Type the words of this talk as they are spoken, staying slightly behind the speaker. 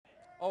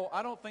Oh,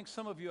 I don't think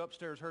some of you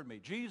upstairs heard me.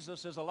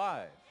 Jesus is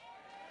alive.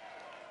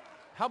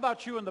 How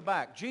about you in the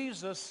back?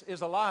 Jesus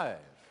is alive.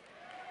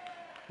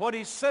 What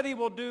he said he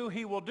will do,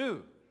 he will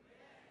do.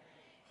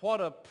 What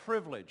a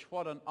privilege,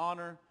 what an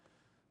honor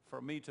for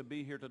me to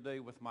be here today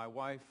with my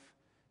wife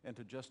and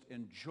to just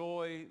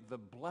enjoy the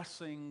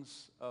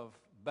blessings of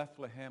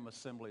Bethlehem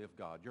Assembly of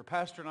God. Your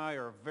pastor and I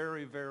are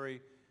very,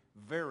 very,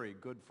 very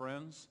good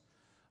friends.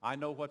 I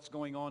know what's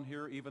going on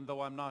here even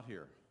though I'm not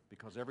here,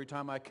 because every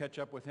time I catch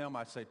up with him,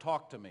 I say,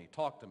 talk to me,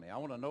 talk to me. I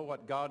want to know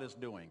what God is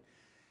doing.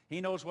 He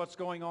knows what's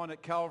going on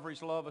at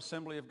Calvary's Love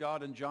Assembly of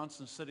God in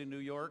Johnson City, New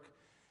York,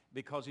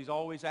 because he's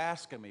always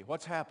asking me,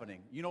 what's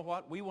happening? You know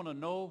what? We want to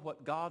know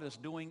what God is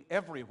doing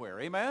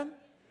everywhere. Amen?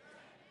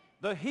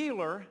 The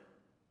healer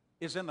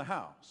is in the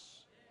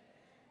house.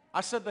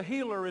 I said the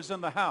healer is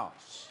in the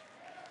house.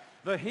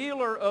 The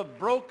healer of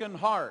broken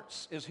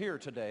hearts is here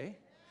today.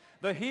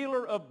 The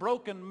healer of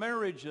broken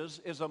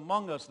marriages is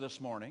among us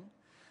this morning.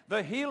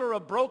 The healer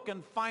of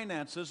broken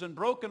finances and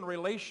broken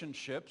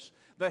relationships,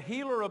 the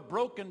healer of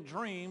broken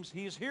dreams,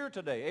 he's here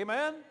today.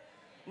 Amen?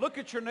 Look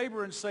at your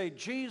neighbor and say,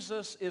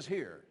 Jesus is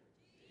here.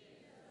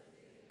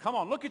 Come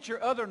on, look at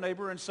your other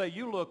neighbor and say,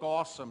 you look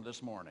awesome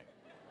this morning.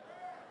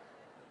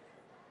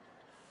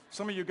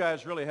 Some of you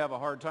guys really have a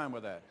hard time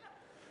with that.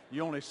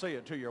 You only say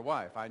it to your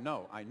wife. I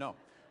know, I know.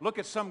 Look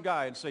at some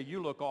guy and say,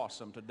 you look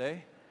awesome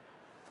today.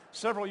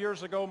 Several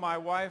years ago, my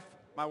wife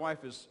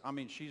is,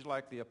 she's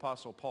like the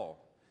Apostle Paul.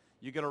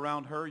 You get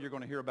around her, you're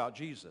going to hear about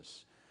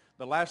Jesus.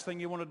 The last thing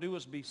you want to do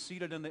is be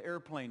seated in the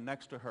airplane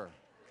next to her.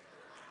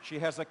 She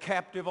has a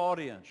captive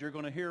audience. You're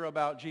going to hear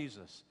about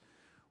Jesus.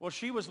 Well,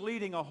 she was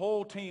leading a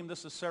whole team.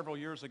 This is several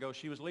years ago.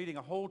 She was leading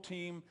a whole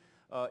team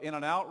in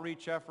an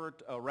outreach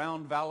effort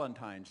around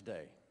Valentine's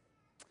Day.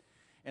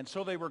 And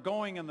so they were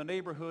going in the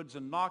neighborhoods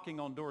and knocking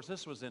on doors.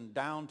 This was in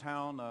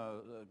downtown,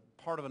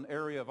 part of an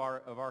area of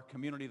our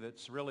community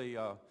that's really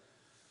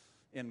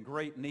in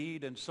great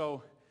need. And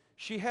so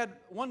she had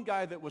one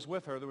guy that was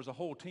with her. There was a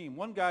whole team.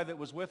 One guy that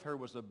was with her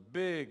was a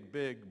big,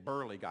 big,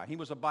 burly guy. He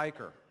was a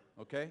biker,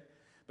 okay?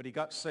 But he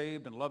got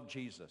saved and loved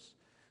Jesus.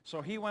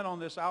 So he went on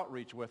this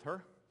outreach with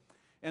her.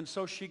 And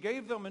so she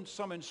gave them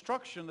some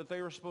instruction that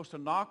they were supposed to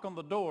knock on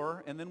the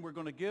door, and then we're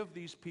going to give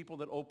these people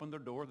that opened their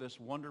door this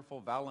wonderful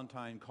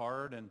Valentine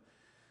card and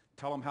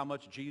tell them how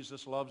much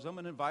Jesus loves them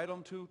and invite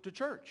them to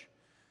church.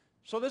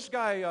 So this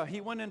guy, he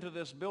went into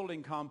this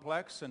building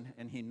complex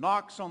and he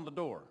knocks on the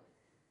door.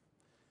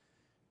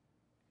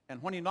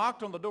 And when he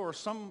knocked on the door,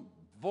 some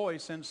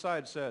voice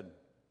inside said,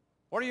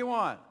 "What do you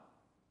want?"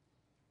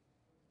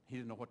 He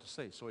didn't know what to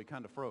say, so he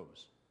kind of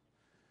froze.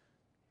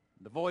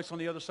 The voice on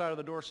the other side of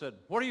the door said,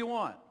 "What do you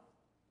want?"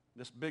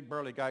 This big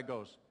burly guy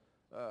goes,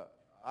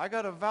 "I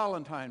got a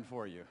Valentine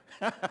for you."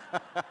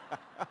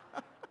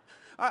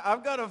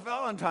 I've got a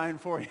Valentine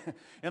for you.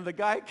 And the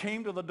guy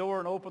came to the door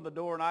and opened the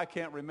door, and I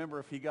can't remember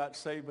if he got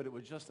saved, but it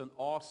was just an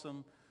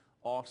awesome,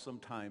 awesome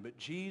time. But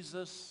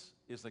Jesus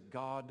is a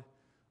God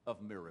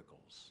of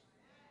miracles.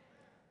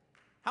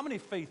 How many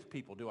faith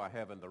people do I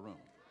have in the room?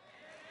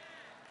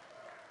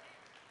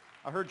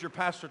 I heard your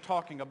pastor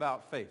talking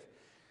about faith.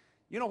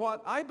 You know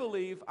what? I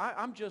believe,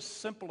 I'm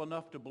just simple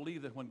enough to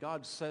believe that when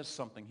God says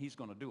something, he's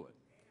going to do it.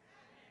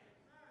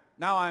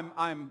 Now,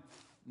 I'm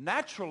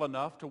natural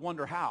enough to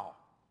wonder how.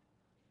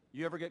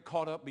 You ever get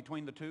caught up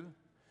between the two?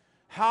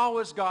 How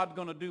is God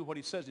going to do what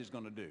he says he's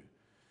going to do?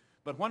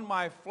 But when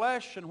my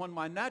flesh and when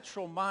my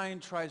natural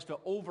mind tries to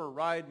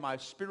override my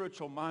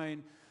spiritual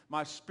mind,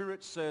 my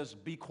spirit says,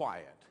 be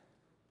quiet.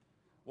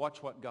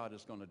 Watch what God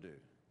is going to do.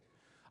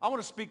 I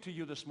want to speak to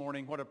you this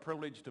morning. What a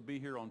privilege to be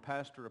here on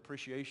Pastor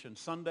Appreciation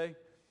Sunday.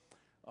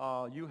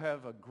 You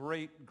have a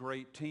great,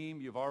 great team.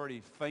 You've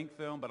already thanked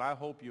them, but I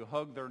hope you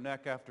hug their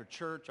neck after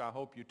church. I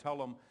hope you tell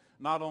them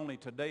not only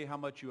today how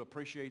much you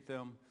appreciate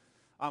them.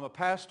 I'm a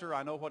pastor.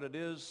 I know what it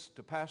is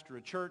to pastor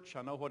a church.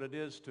 I know what it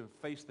is to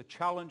face the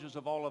challenges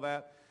of all of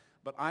that.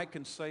 But I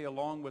can say,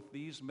 along with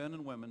these men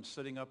and women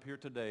sitting up here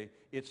today,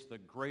 it's the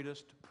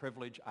greatest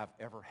privilege I've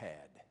ever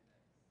had.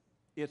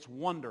 It's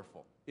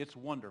wonderful. It's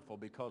wonderful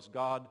because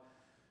God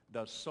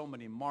does so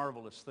many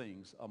marvelous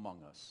things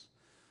among us.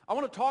 I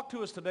want to talk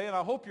to us today, and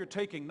I hope you're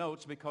taking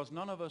notes because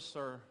none of us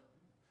are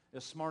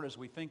as smart as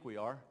we think we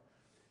are.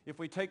 If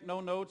we take no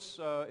notes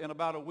in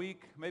about a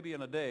week, maybe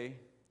in a day,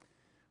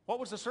 what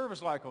was the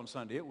service like on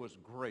Sunday? It was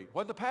great.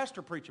 What did the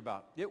pastor preach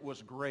about? It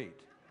was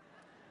great.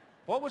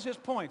 What was his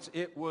points?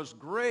 It was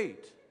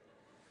great.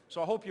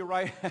 So I hope you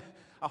write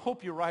I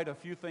hope you write a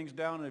few things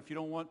down, and if you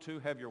don't want to,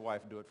 have your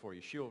wife do it for you.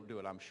 She'll do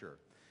it, I'm sure.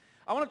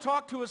 I want to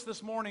talk to us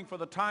this morning for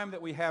the time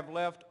that we have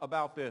left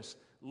about this.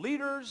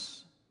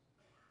 Leaders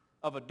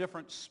of a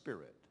different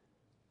spirit.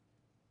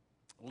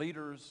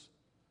 Leaders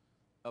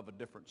of a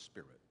different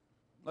spirit.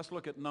 Let's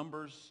look at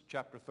Numbers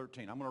chapter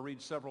 13. I'm going to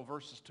read several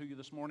verses to you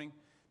this morning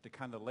to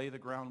kind of lay the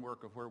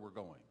groundwork of where we're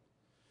going.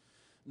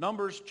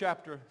 Numbers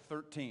chapter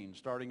 13,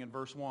 starting in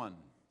verse 1.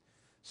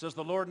 Says,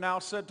 the Lord now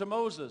said to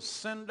Moses,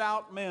 send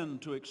out men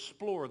to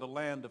explore the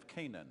land of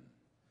Canaan,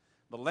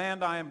 the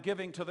land I am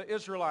giving to the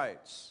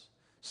Israelites.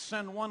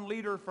 Send one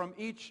leader from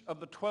each of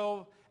the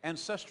 12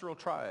 ancestral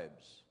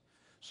tribes.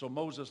 So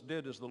Moses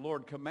did as the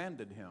Lord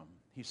commanded him.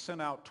 He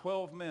sent out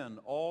 12 men,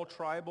 all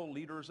tribal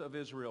leaders of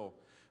Israel,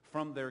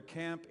 from their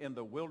camp in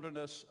the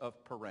wilderness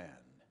of Paran.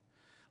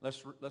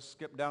 Let's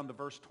skip down to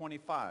verse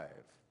 25.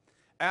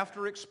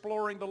 After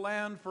exploring the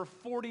land for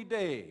 40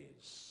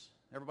 days,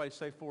 everybody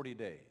say 40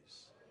 days.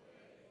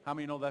 How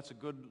many know that's a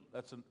good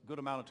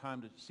amount of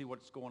time to see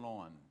what's going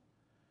on?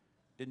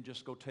 Didn't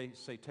just go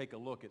say take a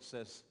look. It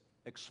says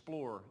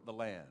explore the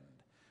land.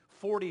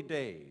 40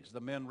 days the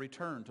men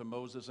returned to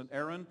Moses and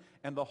Aaron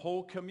and the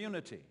whole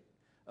community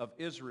of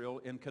Israel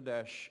in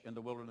Kadesh in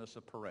the wilderness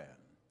of Paran.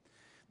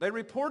 They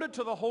reported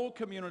to the whole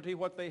community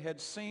what they had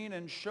seen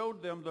and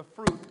showed them the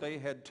fruit they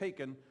had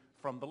taken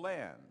from the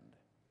land.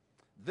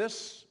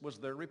 This was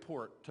their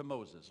report to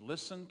Moses.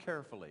 Listen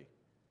carefully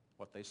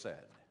what they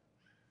said.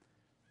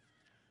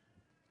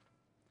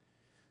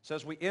 It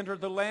says, we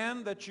entered the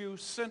land that you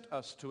sent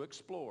us to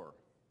explore.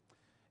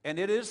 And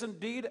it is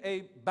indeed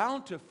a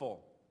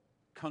bountiful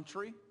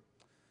country,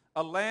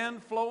 a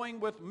land flowing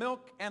with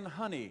milk and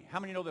honey.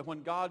 How many know that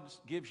when God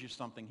gives you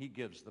something, he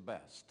gives the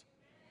best?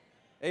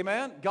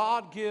 Amen?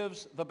 God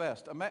gives the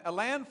best. A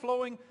land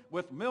flowing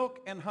with milk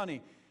and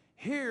honey.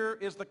 Here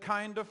is the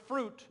kind of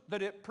fruit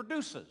that it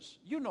produces.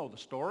 You know the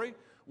story.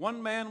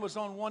 One man was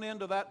on one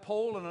end of that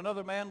pole and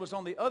another man was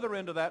on the other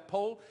end of that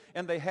pole,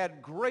 and they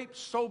had grapes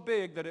so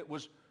big that it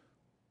was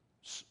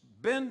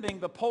bending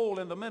the pole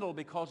in the middle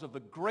because of the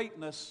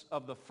greatness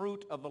of the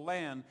fruit of the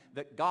land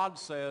that God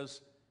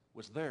says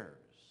was theirs.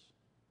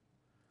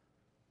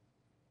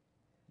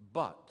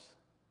 But,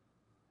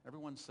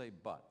 everyone say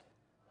but.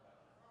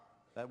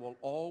 That will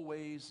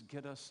always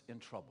get us in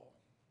trouble.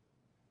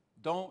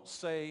 Don't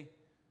say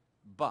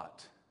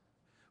but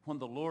when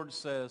the Lord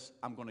says,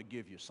 I'm going to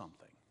give you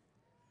something.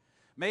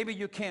 Maybe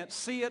you can't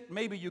see it.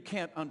 Maybe you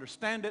can't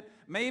understand it.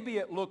 Maybe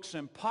it looks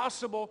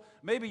impossible.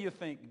 Maybe you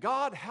think,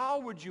 God,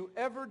 how would you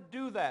ever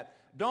do that?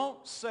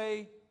 Don't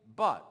say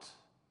but,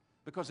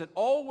 because it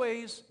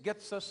always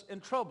gets us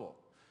in trouble.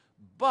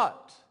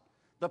 But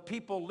the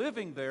people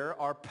living there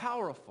are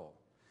powerful,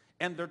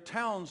 and their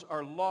towns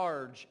are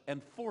large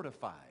and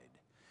fortified.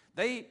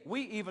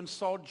 We even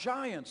saw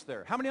giants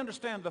there. How many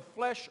understand the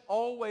flesh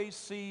always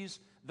sees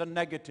the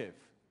negative?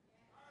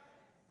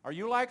 Are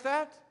you like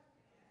that?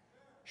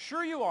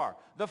 Sure you are.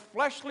 The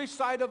fleshly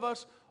side of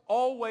us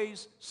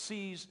always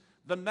sees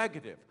the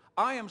negative.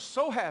 I am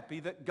so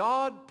happy that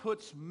God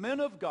puts men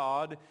of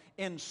God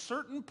in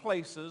certain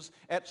places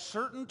at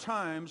certain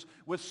times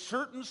with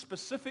certain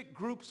specific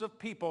groups of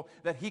people,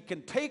 that he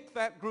can take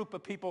that group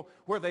of people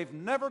where they've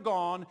never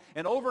gone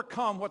and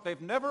overcome what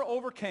they've never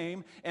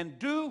overcame and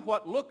do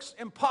what looks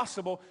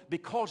impossible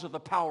because of the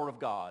power of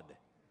God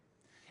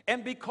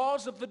and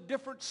because of the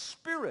different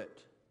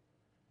spirit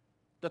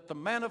that the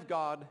man of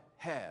God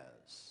has.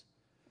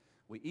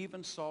 We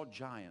even saw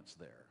giants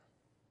there.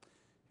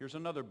 Here's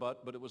another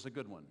but it was a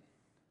good one.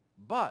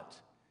 But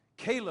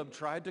Caleb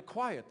tried to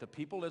quiet the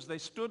people as they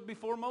stood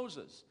before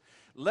Moses.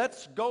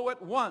 Let's go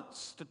at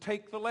once to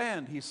take the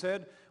land, he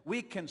said.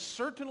 We can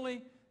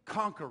certainly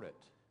conquer it.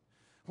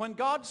 When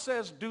God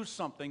says do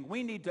something,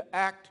 we need to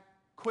act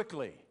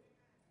quickly.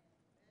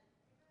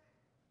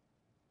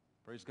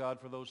 Praise God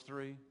for those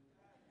three.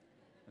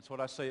 That's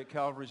what I say at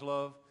Calvary's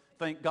Love.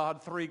 Thank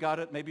God 3 got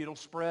it. Maybe it'll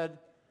spread.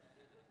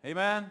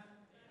 Amen?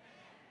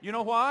 You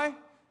know why?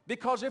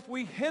 Because if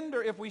we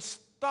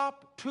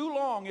stop too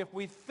long, if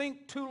we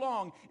think too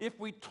long, if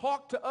we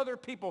talk to other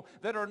people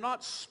that are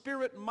not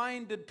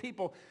spirit-minded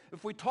people,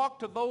 if we talk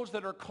to those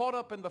that are caught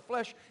up in the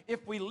flesh,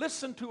 if we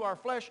listen to our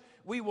flesh,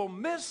 we will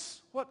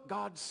miss what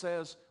God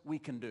says we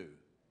can do.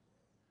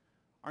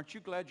 Aren't you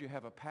glad you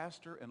have a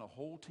pastor and a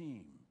whole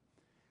team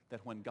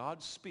that when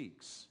God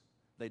speaks,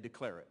 they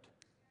declare it?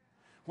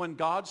 When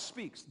God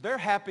speaks, they're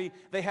happy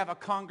they have a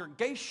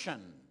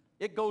congregation.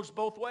 It goes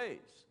both ways.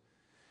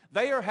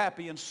 They are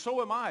happy, and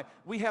so am I.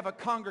 We have a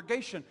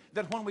congregation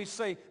that when we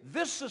say,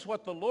 this is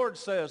what the Lord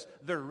says,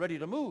 they're ready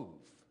to move.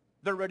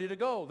 They're ready to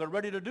go. They're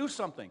ready to do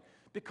something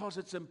because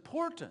it's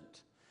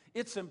important.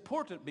 It's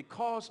important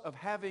because of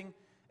having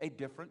a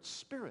different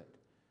spirit.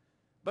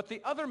 But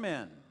the other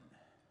men,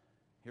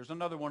 here's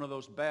another one of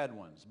those bad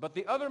ones. But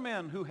the other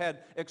men who had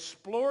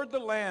explored the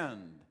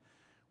land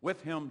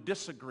with him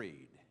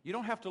disagreed. You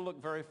don't have to look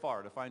very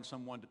far to find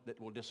someone that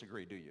will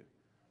disagree, do you?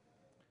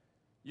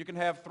 You can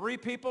have 3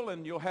 people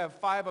and you'll have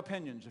 5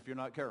 opinions if you're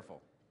not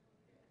careful.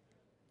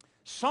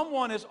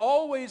 Someone is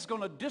always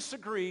going to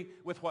disagree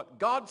with what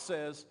God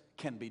says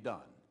can be done,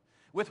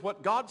 with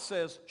what God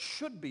says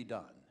should be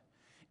done.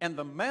 And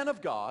the man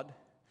of God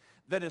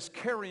that is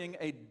carrying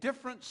a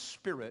different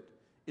spirit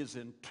is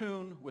in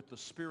tune with the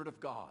Spirit of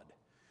God.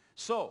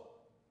 So,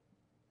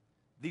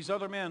 these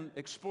other men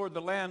explored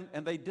the land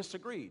and they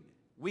disagreed.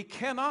 We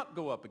cannot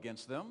go up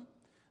against them.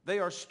 They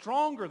are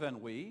stronger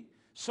than we.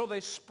 So they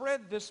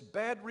spread this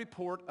bad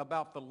report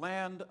about the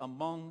land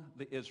among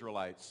the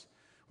Israelites.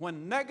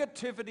 When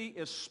negativity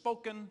is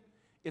spoken,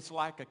 it's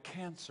like a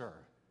cancer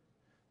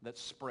that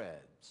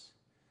spreads.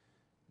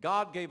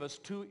 God gave us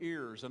 2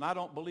 ears, and I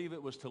don't believe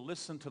it was to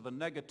listen to the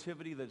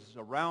negativity that is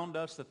around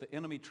us that the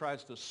enemy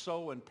tries to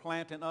sow and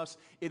plant in us.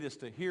 It is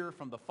to hear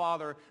from the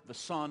Father, the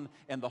Son,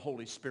 and the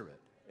Holy Spirit.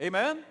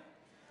 Amen?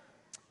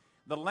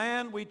 The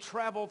land we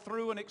traveled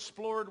through and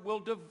explored will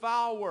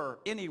devour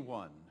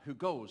anyone who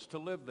goes to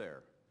live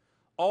there.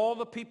 All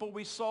the people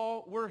we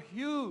saw were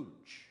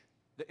huge.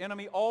 The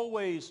enemy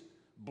always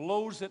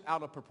blows it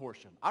out of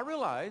proportion. I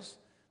realize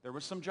there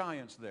were some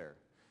giants there.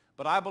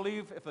 But I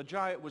believe if a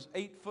giant was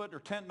 8 foot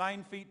or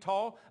 9 feet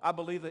tall, I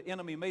believe the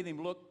enemy made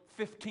him look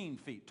 15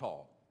 feet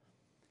tall.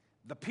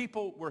 The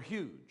people were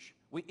huge.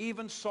 We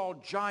even saw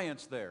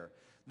giants there,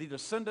 the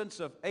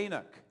descendants of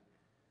Anak.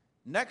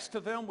 Next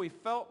to them, we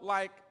felt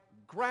like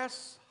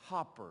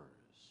grasshoppers.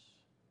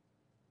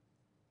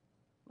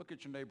 Look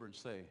at your neighbor and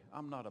say,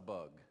 I'm not a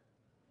bug.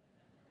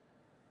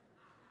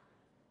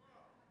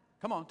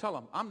 Come on, tell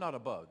them, I'm not a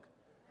bug.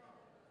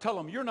 Tell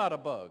them, you're not a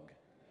bug.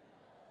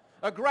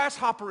 A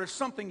grasshopper is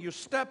something you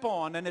step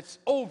on and it's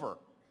over.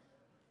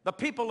 The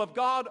people of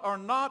God are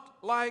not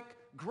like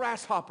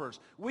grasshoppers.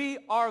 We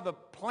are the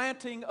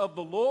planting of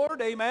the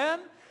Lord, amen?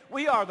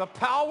 We are the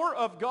power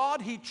of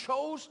God. He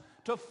chose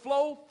to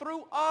flow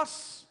through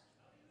us.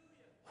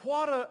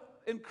 What an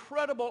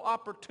incredible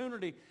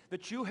opportunity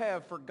that you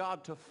have for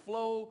God to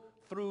flow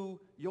through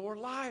your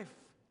life.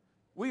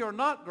 We are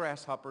not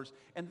grasshoppers.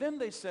 And then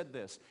they said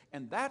this,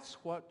 and that's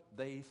what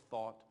they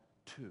thought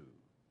too.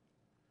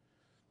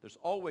 There's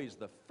always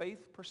the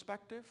faith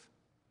perspective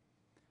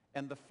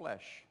and the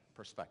flesh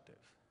perspective.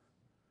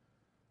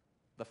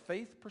 The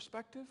faith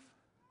perspective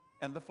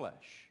and the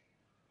flesh.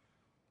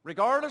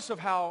 Regardless of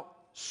how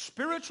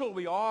spiritual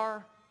we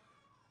are,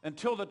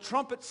 until the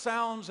trumpet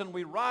sounds and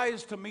we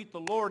rise to meet the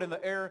Lord in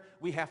the air,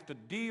 we have to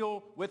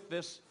deal with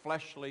this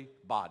fleshly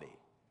body.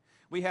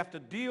 We have to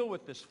deal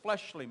with this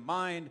fleshly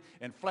mind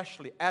and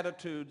fleshly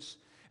attitudes.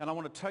 And I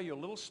want to tell you a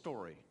little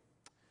story.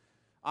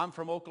 I'm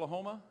from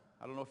Oklahoma.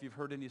 I don't know if you've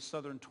heard any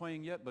southern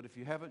twang yet, but if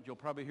you haven't, you'll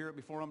probably hear it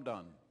before I'm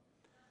done.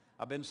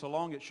 I've been so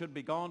long it should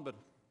be gone, but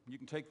you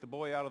can take the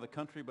boy out of the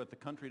country, but the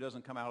country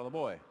doesn't come out of the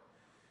boy.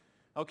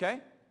 Okay?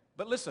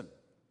 But listen,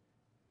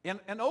 in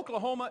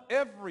Oklahoma,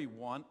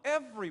 everyone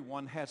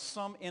has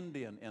some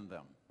Indian in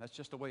them. That's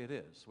just the way it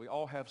is. We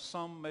all have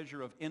some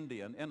measure of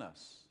Indian in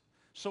us.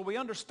 So we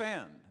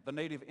understand the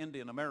native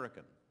Indian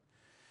American.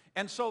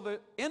 And so the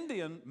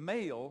Indian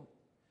male,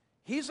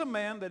 he's a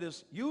man that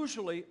is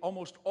usually,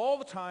 almost all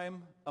the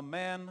time, a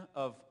man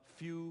of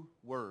few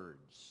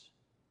words.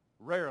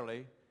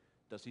 Rarely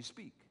does he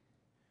speak.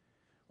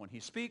 When he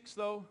speaks,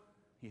 though,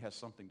 he has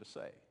something to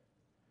say.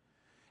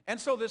 And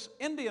so this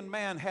Indian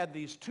man had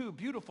these 2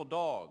 beautiful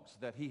dogs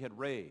that he had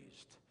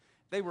raised.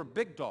 They were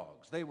big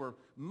dogs. They were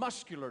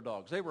muscular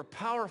dogs. They were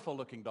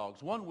powerful-looking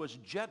dogs. One was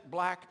jet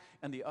black,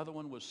 and the other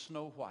one was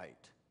snow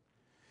white.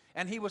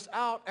 And he was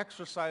out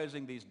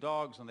exercising these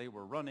dogs, and they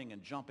were running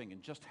and jumping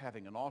and just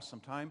having an awesome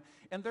time.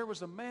 And there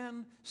was a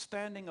man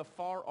standing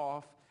afar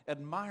off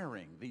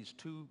admiring these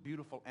 2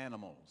 beautiful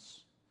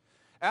animals.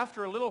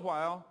 After a little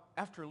while,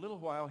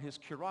 his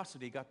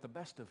curiosity got the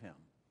best of him.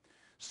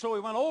 So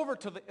he went over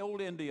to the old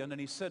Indian and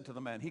he said to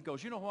the man, he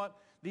goes, you know what?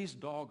 These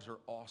dogs are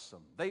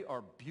awesome. They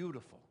are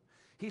beautiful.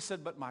 He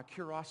said, but my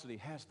curiosity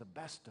has the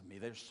best of me.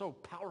 They're so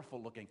powerful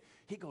looking.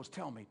 He goes,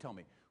 tell me,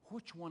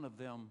 which one of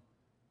them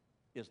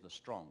is the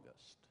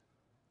strongest?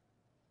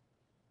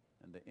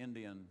 And the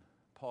Indian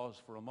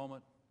paused for a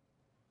moment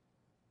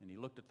and he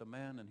looked at the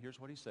man and here's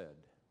what he said.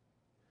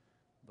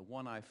 The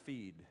one I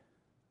feed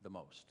the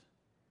most.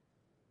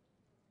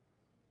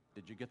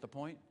 Did you get the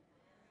point?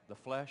 The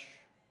flesh,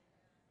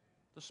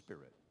 the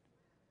spirit.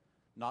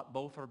 Not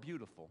both are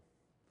beautiful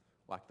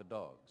like the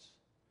dogs.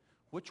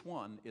 Which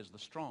one is the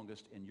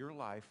strongest in your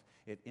life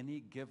at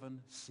any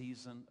given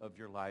season of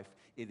your life?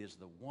 It is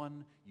the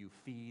one you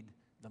feed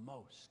the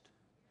most.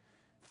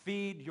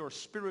 Feed your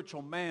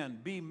spiritual man.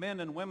 Be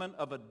men and women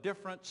of a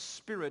different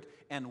spirit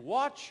and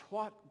watch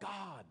what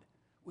God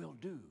will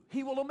do.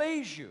 He will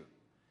amaze you.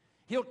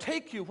 He'll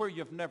take you where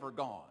you've never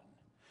gone.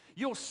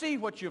 You'll see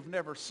what you've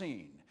never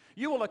seen.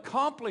 You will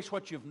accomplish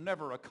what you've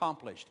never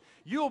accomplished.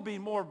 You'll be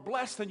more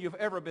blessed than you've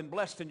ever been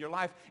blessed in your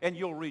life, and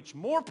you'll reach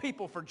more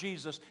people for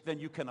Jesus than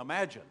you can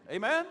imagine.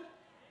 Amen?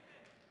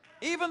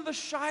 Even the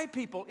shy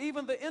people,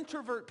 even the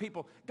introvert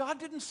people. God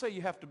didn't say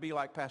you have to be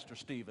like Pastor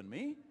Steve and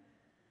me.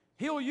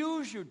 He'll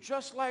use you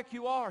just like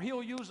you are.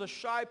 He'll use a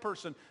shy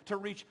person to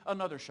reach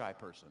another shy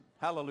person.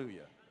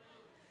 Hallelujah.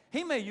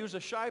 He may use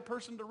a shy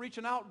person to reach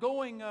an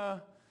outgoing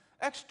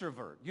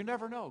extrovert. You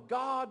never know.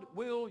 God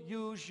will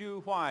use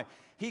you. Why?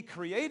 He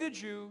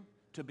created you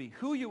to be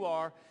who you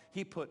are.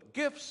 He put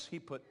gifts, he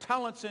put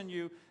talents in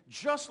you,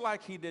 just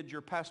like he did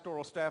your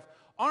pastoral staff.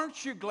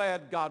 Aren't you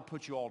glad God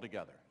put you all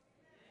together?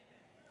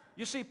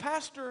 You see,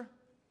 pastor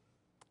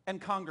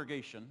and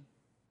congregation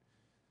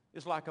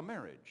is like a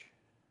marriage.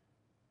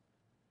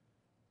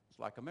 It's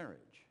like a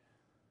marriage.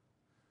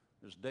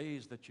 There's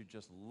days that you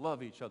just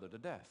love each other to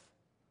death.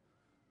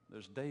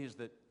 There's days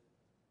that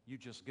you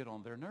just get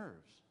on their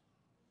nerves.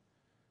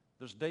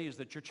 There's days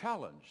that you're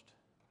challenged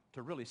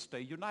to really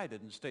stay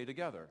united and stay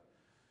together.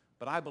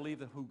 But I believe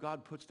that who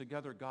God puts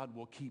together, God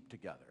will keep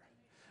together.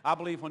 I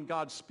believe when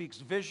God speaks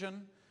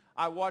vision,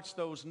 I watch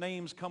those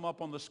names come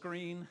up on the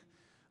screen.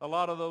 A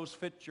lot of those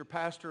fit your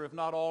pastor, if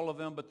not all of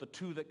them, but the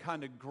two that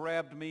kind of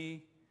grabbed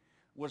me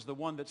was the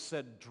one that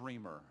said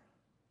dreamer.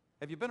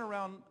 Have you been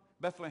around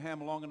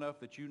Bethlehem long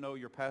enough that you know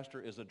your pastor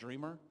is a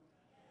dreamer?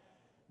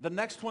 The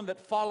next one that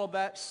followed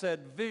that said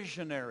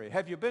visionary.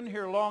 Have you been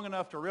here long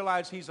enough to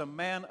realize he's a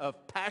man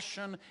of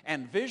passion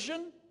and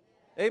vision?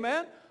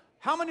 Amen?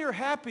 How many are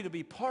happy to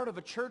be part of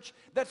a church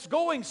that's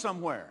going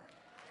somewhere?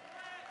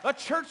 A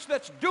church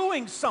that's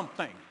doing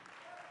something.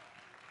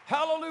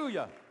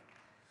 Hallelujah.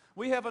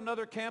 We have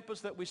another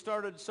campus that we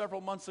started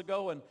several months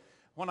ago, and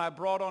when I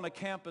brought on a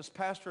campus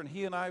pastor and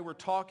he and I were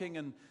talking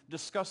and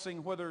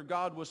discussing whether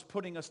God was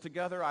putting us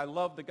together, I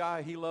loved the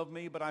guy, he loved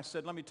me, but I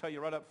said, let me tell you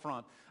right up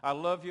front, I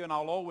love you and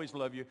I'll always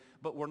love you,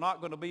 but we're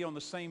not going to be on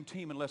the same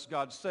team unless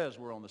God says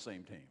we're on the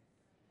same team.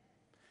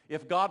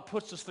 If God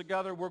puts us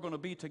together, we're going to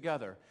be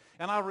together.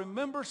 And I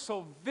remember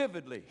so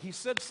vividly, he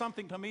said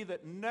something to me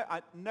that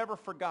I never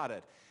forgot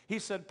it. He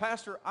said,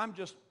 Pastor, I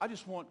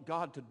just want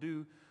God to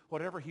do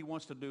whatever he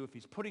wants to do. If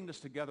he's putting this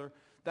together,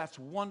 that's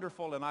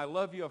wonderful, and I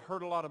love you. I've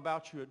heard a lot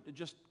about you. It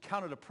just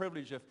counted a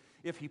privilege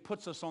if he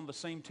puts us on the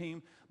same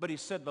team. But he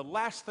said, the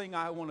last thing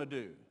I want to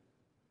do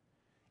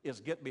is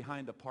get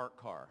behind a parked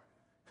car.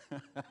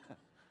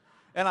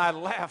 And I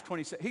laughed when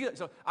he said,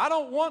 so I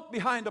don't want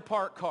behind a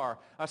parked car.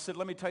 I said,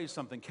 let me tell you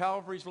something.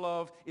 Calvary's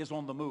love is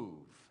on the move.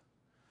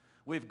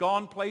 We've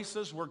gone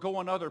places, we're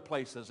going other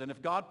places. And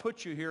if God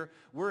puts you here,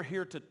 we're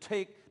here to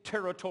take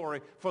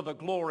territory for the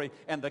glory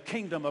and the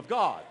kingdom of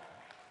God.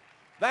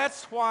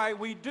 That's why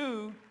we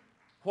do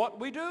what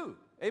we do.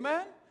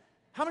 Amen?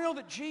 How many know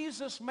that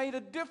Jesus made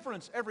a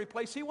difference every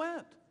place he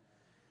went?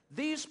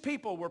 These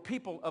people were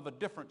people of a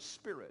different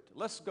spirit.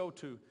 Let's go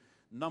to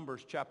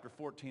Numbers chapter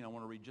 14. I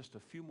want to read just a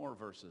few more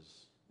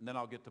verses, and then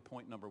I'll get to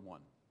point number 1.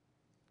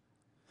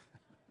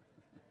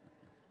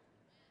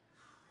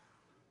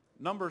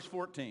 Numbers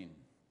 14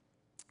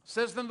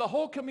 says, then the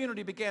whole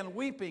community began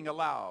weeping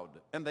aloud,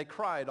 and they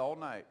cried all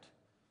night.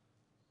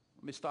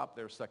 Let me stop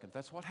there a second.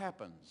 That's what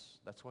happens.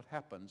 That's what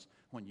happens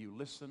when you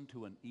listen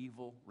to an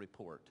evil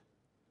report.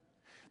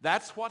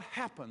 That's what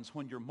happens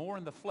when you're more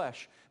in the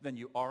flesh than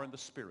you are in the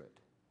spirit.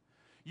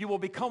 You will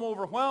become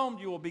overwhelmed.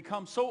 You will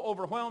become so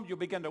overwhelmed you'll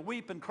begin to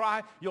weep and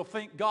cry. You'll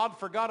think God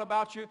forgot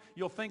about you.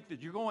 You'll think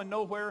that you're going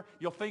nowhere.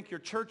 You'll think your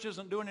church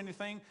isn't doing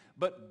anything.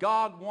 But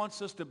God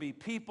wants us to be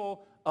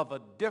people of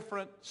a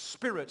different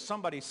spirit.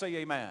 Somebody say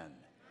amen.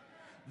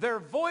 Their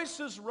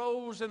voices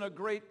rose in a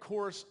great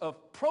chorus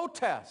of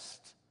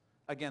protest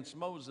against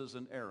Moses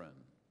and Aaron.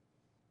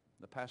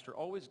 The pastor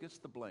always gets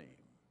the blame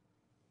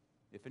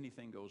if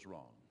anything goes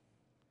wrong.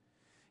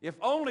 If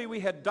only we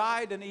had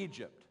died in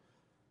Egypt,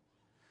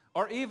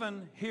 or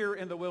even here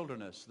in the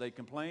wilderness, they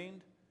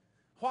complained.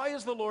 Why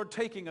is the Lord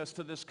taking us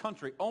to this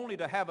country only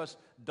to have us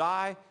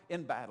die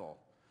in battle?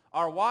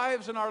 Our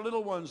wives and our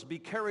little ones be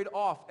carried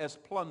off as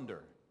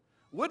plunder.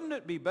 Wouldn't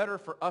it be better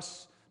for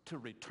us to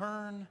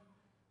return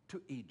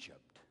to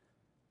Egypt?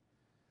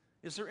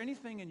 Is there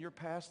anything in your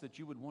past that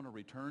you would want to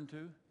return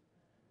to?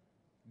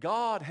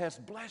 God has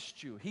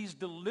blessed you. He's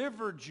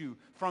delivered you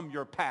from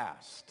your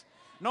past.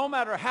 No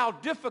matter how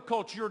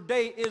difficult your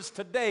day is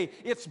today,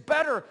 it's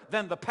better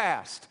than the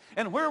past.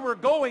 And where we're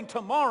going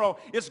tomorrow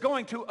is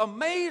going to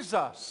amaze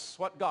us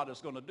what God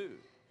is going to do.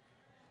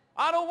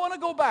 I don't want to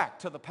go back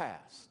to the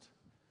past.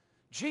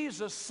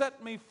 Jesus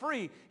set me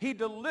free. He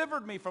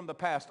delivered me from the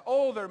past.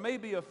 Oh, there may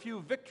be a few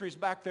victories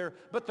back there,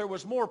 but there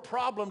was more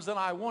problems than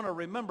I want to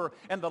remember.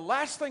 And the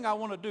last thing I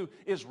want to do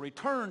is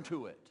return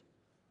to it.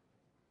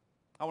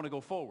 I want to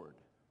go forward.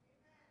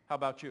 How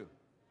about you?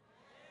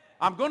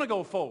 I'm going to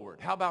go forward.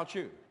 How about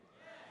you?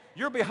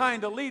 You're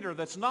behind a leader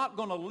that's not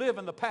going to live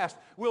in the past.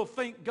 We'll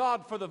thank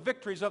God for the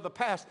victories of the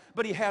past,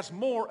 but he has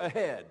more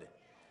ahead.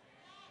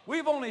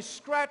 We've only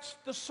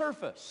scratched the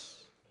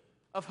surface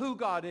of who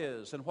God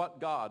is and what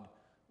God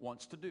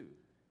wants to do.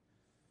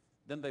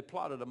 Then they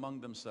plotted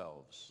among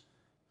themselves,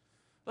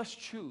 let's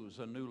choose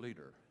a new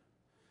leader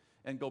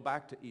and go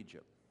back to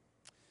Egypt.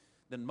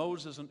 Then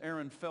Moses and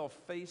Aaron fell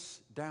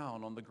face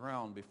down on the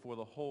ground before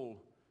the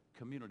whole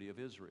community of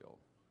Israel.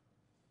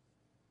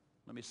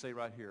 Let me say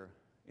right here,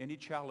 any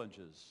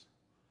challenges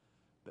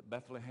that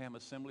Bethlehem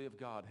Assembly of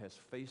God has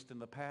faced in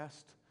the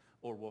past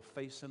or will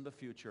face in the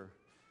future,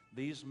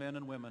 these men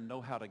and women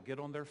know how to get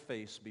on their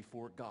face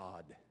before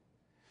God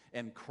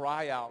and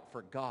cry out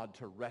for God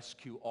to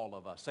rescue all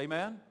of us.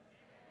 Amen?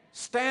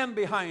 Stand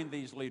behind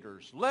these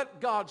leaders. Let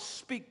God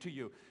speak to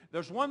you.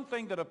 There's one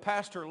thing that a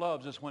pastor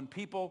loves is when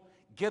people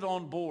get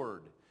on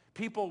board.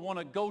 People want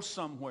to go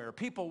somewhere.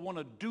 People want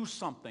to do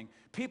something.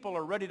 People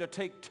are ready to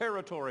take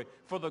territory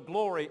for the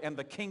glory and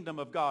the kingdom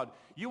of God.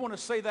 You want to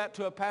say that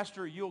to a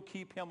pastor, you'll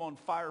keep him on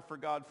fire for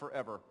God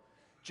forever.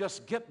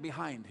 Just get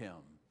behind him.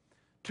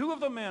 Two of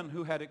the men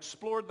who had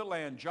explored the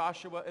land,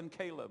 Joshua and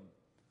Caleb,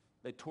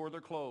 they tore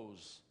their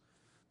clothes.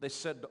 They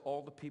said to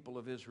all the people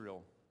of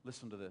Israel,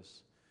 listen to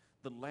this,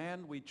 the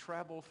land we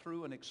traveled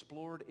through and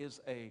explored is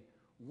a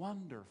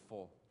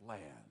wonderful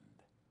land.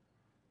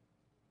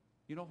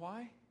 You know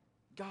why?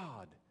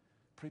 God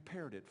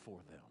prepared it for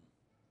them.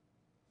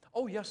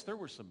 Oh, yes, there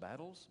were some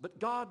battles,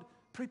 but God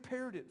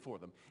prepared it for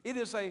them. It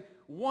is a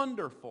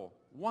wonderful,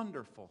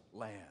 wonderful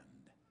land.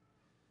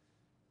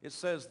 It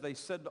says, they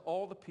said to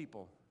all the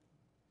people,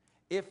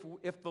 if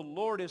the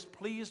Lord is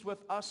pleased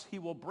with us, he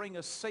will bring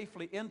us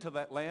safely into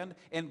that land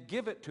and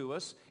give it to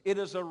us. It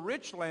is a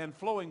rich land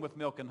flowing with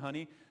milk and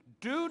honey.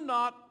 Do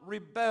not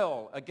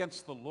rebel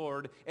against the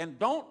Lord, and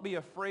don't be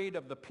afraid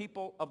of the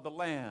people of the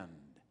land.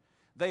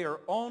 They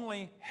are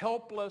only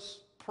helpless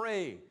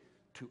prey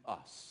to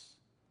us.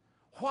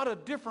 What a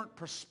different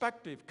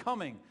perspective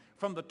coming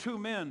from the two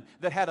men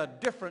that had a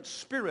different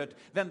spirit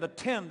than the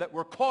 10 that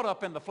were caught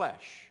up in the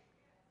flesh.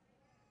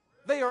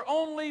 They are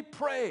only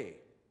prey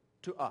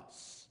to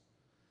us.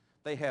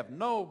 They have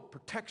no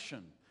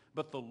protection,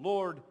 but the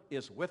Lord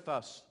is with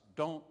us.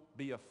 Don't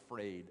be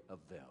afraid of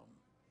them.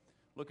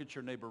 Look at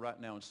your neighbor right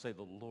now and say,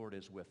 the Lord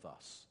is with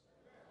us.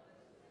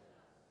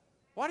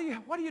 Why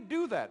do you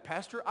do that,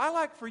 Pastor? I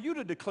like for you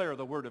to declare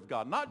the Word of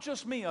God, not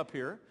just me up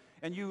here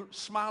and you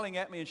smiling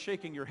at me and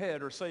shaking your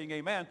head or saying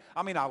amen.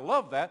 I mean, I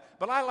love that,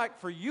 but I like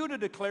for you to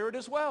declare it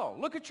as well.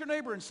 Look at your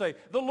neighbor and say,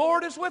 the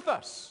Lord is with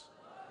us.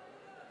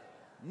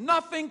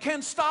 Nothing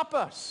can stop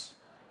us.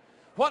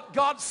 What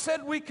God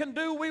said we can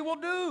do, we will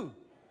do.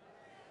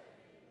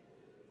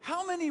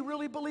 How many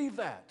really believe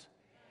that?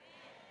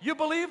 You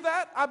believe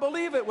that? I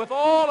believe it with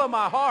all of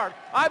my heart.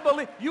 I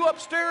believe. You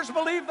upstairs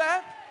believe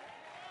that?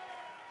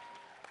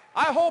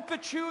 I hope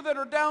that you that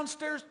are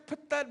downstairs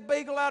put that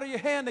bagel out of your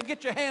hand and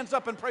get your hands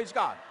up and praise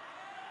God.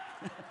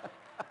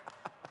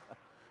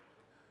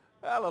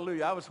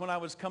 Hallelujah. When I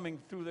was coming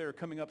through there,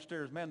 coming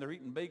upstairs, man, they're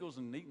eating bagels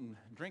and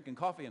drinking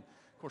coffee. And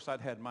of course,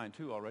 I'd had mine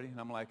too already. And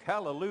I'm like,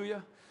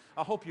 hallelujah.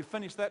 I hope you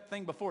finish that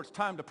thing before it's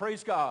time to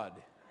praise God.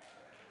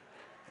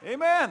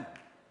 Amen.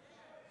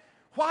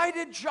 Why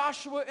did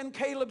Joshua and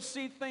Caleb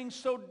see things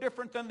so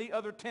different than the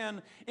other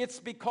 10? It's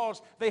because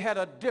they had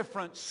a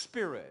different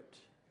spirit.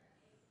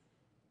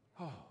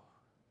 Oh,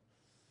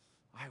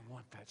 I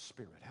want that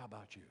spirit. How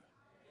about you?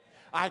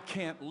 I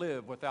can't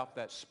live without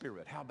that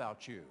spirit. How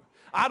about you?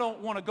 I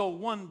don't want to go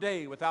one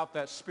day without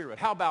that spirit.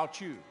 How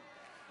about you?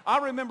 I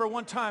remember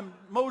one time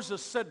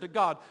Moses said to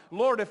God,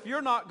 Lord, if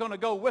you're not going to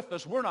go with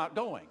us, we're not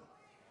going.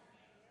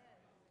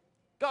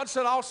 God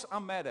said,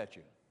 I'm mad at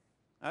you.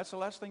 That's the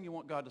last thing you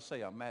want God to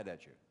say, I'm mad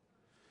at you.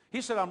 He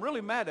said, I'm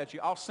really mad at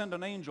you. I'll send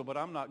an angel, but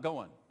I'm not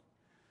going.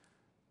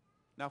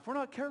 Now, if we're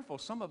not careful,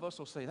 some of us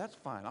will say, that's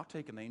fine. I'll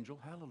take an angel.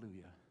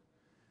 Hallelujah.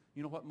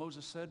 You know what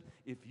Moses said?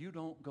 If you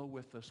don't go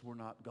with us, we're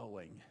not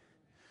going.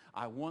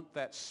 I want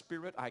that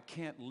spirit. I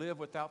can't live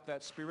without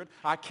that spirit.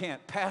 I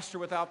can't pastor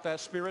without that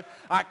spirit.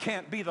 I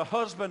can't be the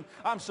husband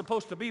I'm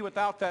supposed to be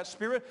without that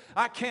spirit.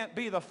 I can't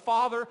be the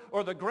father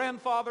or the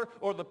grandfather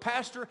or the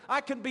pastor.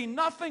 I can be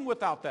nothing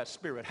without that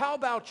spirit. How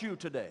about you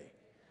today?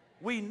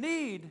 We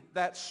need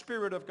that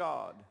Spirit of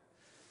God.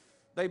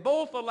 They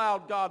both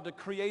allowed God to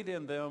create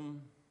in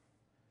them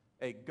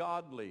a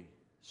godly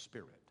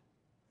spirit.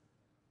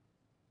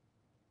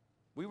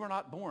 We were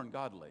not born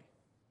godly,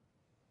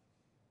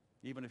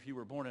 even if you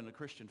were born in a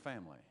Christian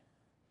family.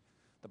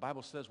 The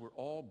Bible says we're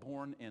all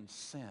born in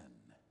sin.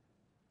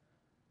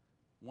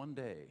 One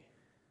day,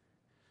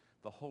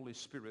 the Holy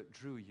Spirit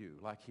drew you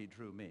like he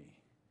drew me.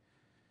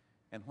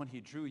 And when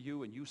he drew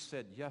you and you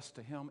said yes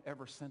to him,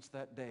 ever since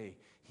that day,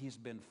 he's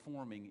been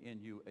forming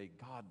in you a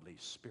godly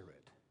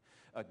spirit,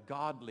 a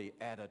godly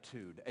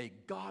attitude, a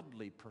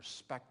godly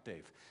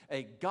perspective,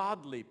 a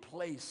godly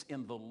place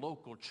in the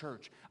local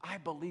church. I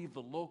believe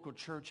the local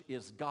church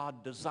is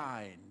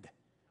God-designed.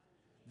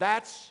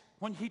 That's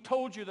when he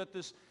told you that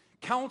this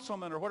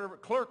councilman or whatever,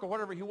 clerk or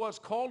whatever he was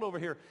called over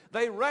here,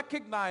 they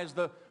recognized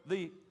the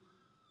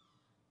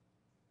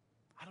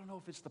I don't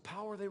know if it's the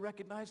power they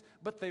recognize,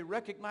 but they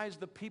recognize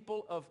the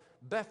people of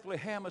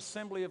Bethlehem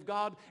Assembly of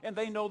God, and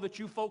they know that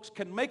you folks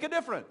can make a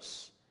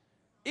difference,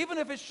 even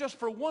if it's just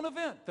for one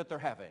event that they're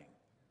having.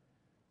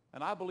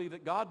 And I believe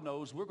that God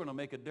knows we're going to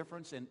make a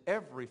difference in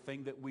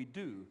everything that we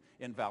do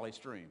in Valley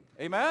Stream.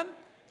 Amen?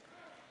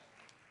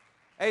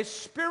 A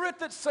spirit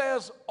that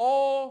says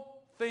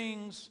all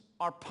things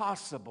are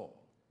possible.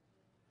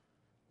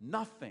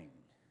 Nothing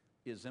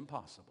is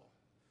impossible.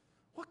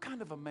 What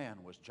kind of a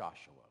man was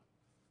Joshua?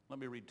 Let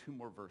me read two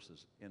more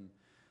verses in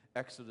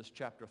Exodus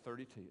chapter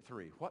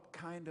 33. What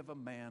kind of a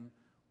man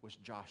was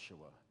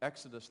Joshua?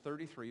 Exodus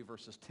 33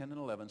 verses 10 and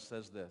 11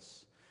 says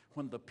this.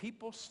 When the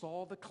people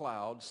saw the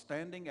cloud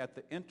standing at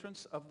the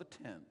entrance of the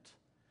tent,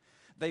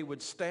 they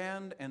would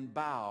stand and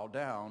bow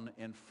down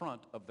in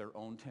front of their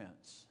own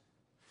tents.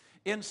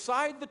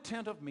 Inside the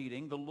tent of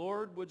meeting, the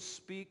Lord would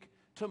speak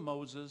to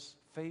Moses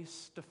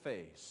face to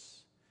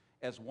face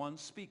as one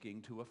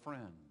speaking to a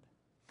friend.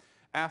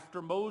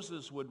 Afterwards,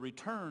 Moses would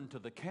return to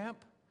the camp,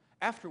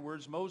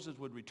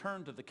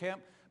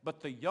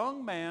 but the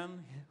young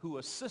man who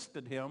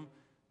assisted him,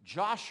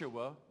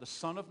 Joshua, the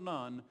son of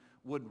Nun,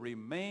 would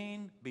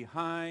remain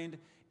behind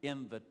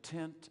in the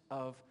tent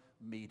of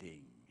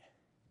meeting.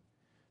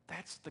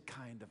 That's the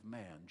kind of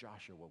man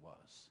Joshua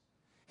was.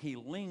 He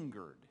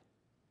lingered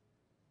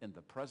in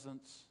the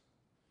presence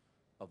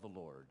of the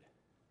Lord.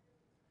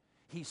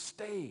 He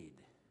stayed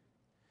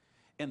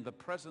in the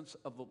presence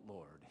of the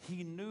Lord.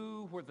 He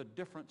knew where the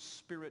different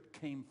spirit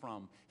came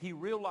from. He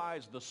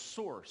realized the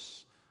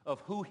source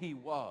of who he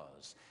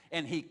was.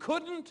 And he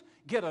couldn't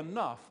get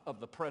enough of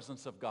the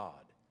presence of God.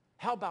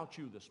 How about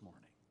you this morning?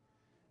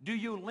 Do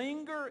you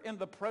linger in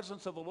the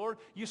presence of the Lord?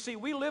 You see,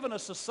 we live in a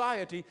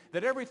society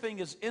that everything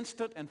is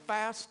instant and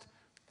fast.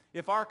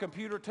 If our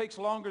computer takes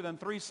longer than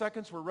 3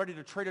 seconds, we're ready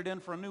to trade it in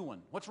for a new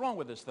one. What's wrong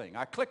with this thing?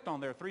 I clicked on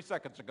there 3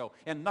 seconds ago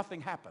and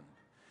nothing happened.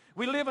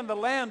 We live in the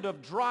land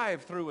of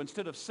drive-through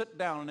instead of sit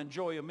down and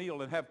enjoy a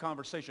meal and have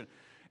conversation.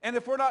 And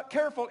if we're not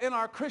careful in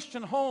our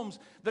Christian homes,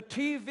 the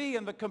TV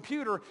and the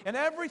computer and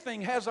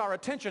everything has our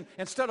attention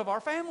instead of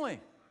our family.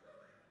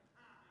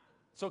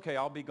 It's okay,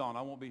 I'll be gone.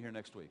 I won't be here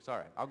next week. It's all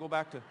right. I'll go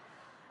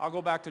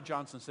back to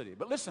Johnson City.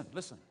 But listen.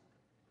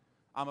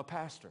 I'm a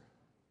pastor.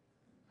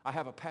 I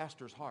have a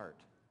pastor's heart.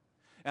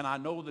 And I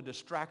know the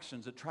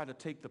distractions that try to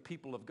take the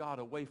people of God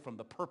away from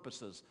the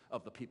purposes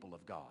of the people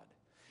of God.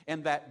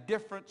 And that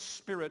different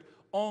spirit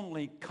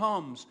only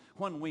comes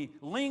when we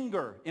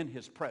linger in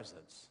his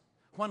presence.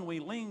 When we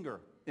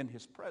linger in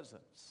his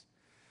presence.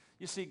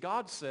 You see,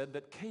 God said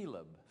that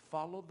Caleb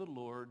followed the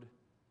Lord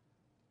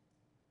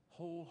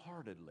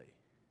wholeheartedly.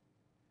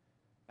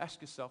 Ask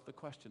yourself the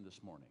question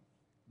this morning.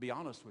 Be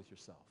honest with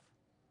yourself.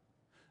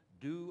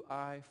 Do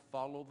I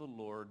follow the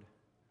Lord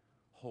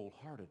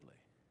wholeheartedly?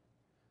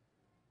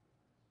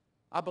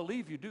 I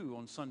believe you do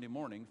on Sunday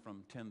morning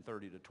from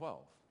 10:30 to 12.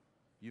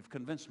 You've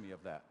convinced me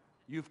of that.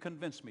 You've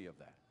convinced me of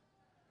that.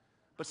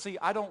 But see,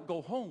 I don't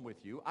go home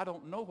with you. I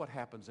don't know what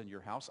happens in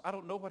your house. I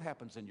don't know what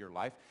happens in your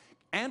life.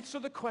 Answer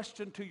the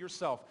question to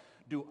yourself.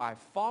 Do I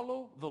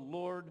follow the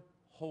Lord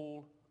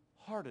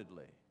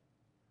wholeheartedly?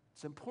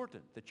 It's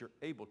important that you're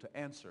able to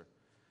answer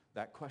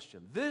that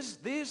question.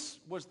 This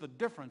was the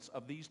difference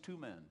of these two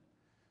men.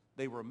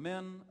 They were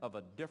men of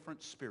a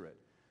different spirit.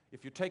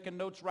 If you're taking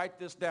notes, write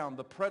this down.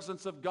 The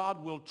presence of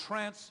God will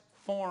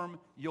transform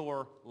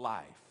your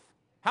life.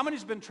 How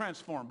many's been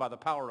transformed by the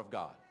power of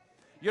God?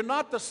 You're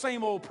not the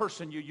same old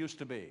person you used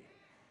to be.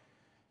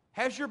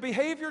 Has your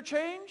behavior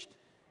changed?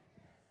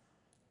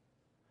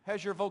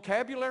 Has your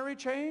vocabulary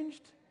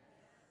changed?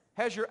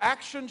 Has your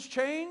actions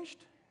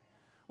changed?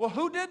 Well,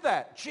 who did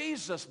that?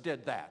 Jesus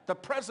did that. The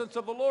presence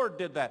of the Lord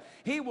did that.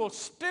 He will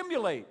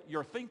stimulate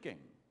your thinking.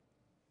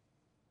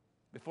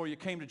 Before you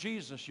came to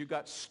Jesus, you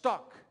got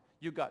stuck.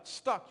 You got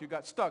stuck.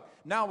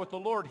 Now with the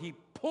Lord, he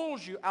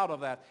pulls you out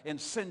of that and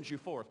sends you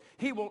forth.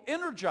 He will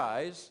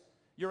energize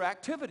your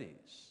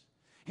activities.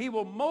 He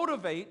will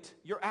motivate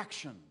your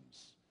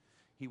actions.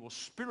 He will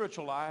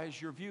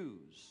spiritualize your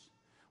views.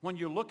 When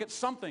you look at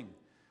something,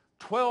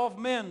 12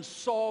 men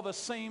saw the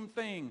same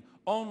thing.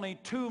 Only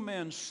 2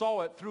 men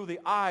saw it through the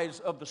eyes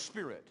of the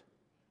Spirit.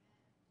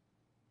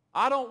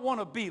 I don't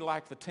want to be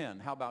like the 10.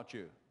 How about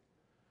you?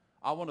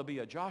 I want to be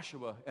a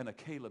Joshua and a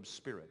Caleb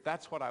spirit.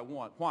 That's what I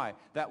want. Why?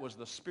 That was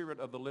the Spirit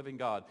of the living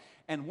God.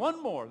 And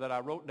one more that I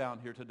wrote down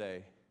here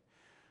today.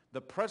 The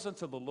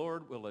presence of the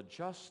Lord will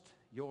adjust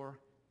your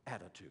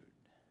attitude.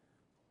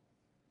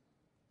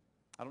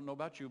 I don't know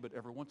about you, but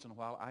every once in a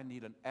while I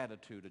need an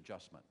attitude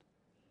adjustment.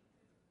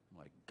 I'm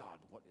like, God,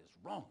 what is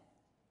wrong?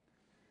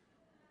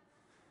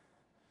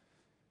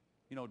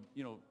 You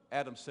know,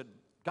 Adam said,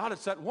 God,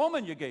 it's that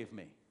woman you gave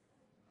me.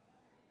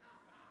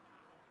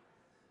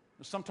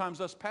 Sometimes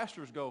us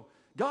pastors go,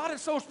 God,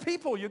 it's those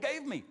people you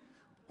gave me.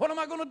 What am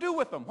I going to do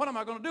with them? What am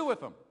I going to do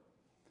with them?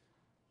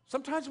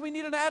 Sometimes we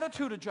need an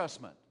attitude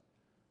adjustment.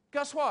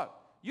 Guess what?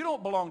 You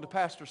don't belong to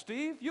Pastor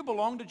Steve. You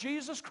belong to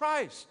Jesus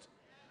Christ.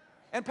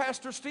 And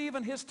Pastor Steve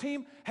and his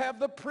team have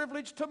the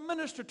privilege to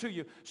minister to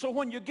you. So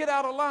when you get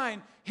out of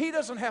line, he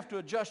doesn't have to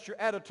adjust your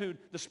attitude.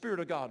 The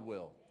Spirit of God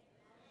will.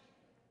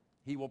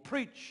 He will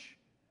preach.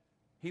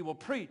 He will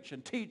preach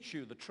and teach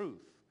you the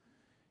truth.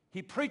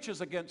 He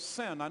preaches against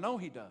sin. I know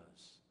he does.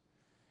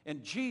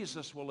 And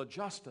Jesus will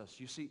adjust us.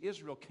 You see,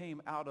 Israel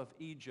came out of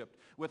Egypt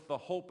with the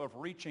hope of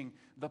reaching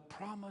the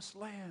promised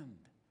land.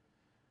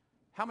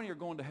 How many are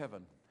going to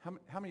heaven?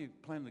 How many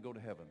plan to go to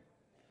heaven?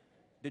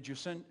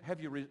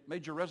 Have you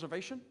made your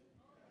reservation?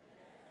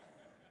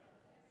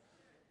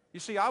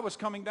 You see, I was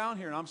coming down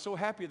here, and I'm so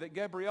happy that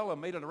Gabriella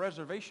made it a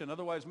reservation.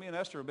 Otherwise, me and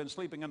Esther have been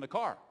sleeping in the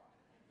car.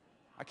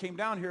 I came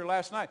down here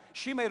last night.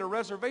 She made a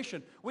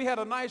reservation. We had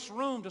a nice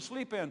room to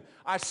sleep in.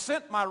 I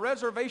sent my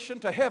reservation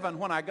to heaven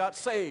when I got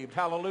saved.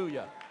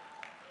 Hallelujah.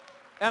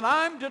 And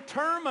I'm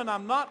determined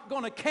I'm not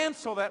going to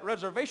cancel that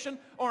reservation,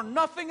 or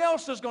nothing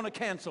else is going to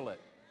cancel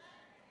it.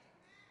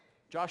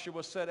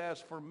 Joshua said, as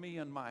for me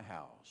and my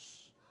house.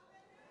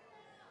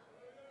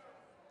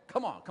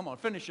 Come on,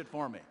 finish it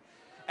for me.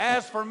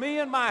 As for me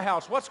and my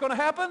house, what's going to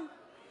happen?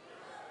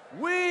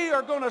 We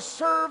are going to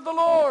serve the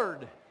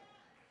Lord.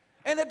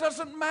 And it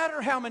doesn't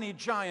matter how many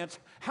giants,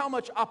 how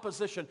much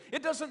opposition.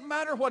 It doesn't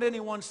matter what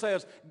anyone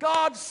says.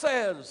 God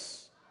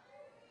says,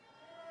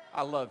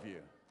 I love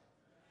you.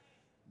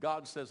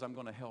 God says, I'm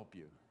going to help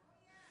you.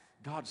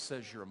 God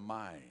says, you're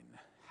mine.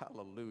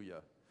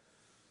 Hallelujah.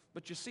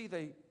 But you see,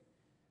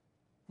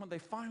 when they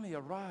finally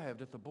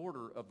arrived at the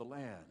border of the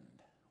land,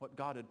 what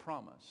God had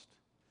promised,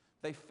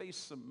 they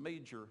faced some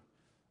major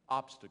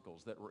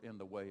obstacles that were in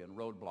the way and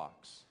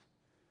roadblocks.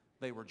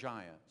 They were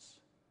giants.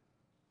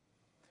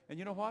 And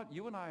you know what?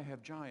 You and I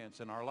have giants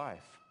in our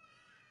life.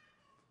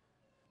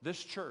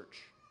 This church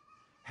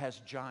has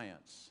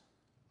giants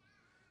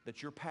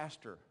that your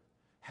pastor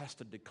has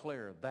to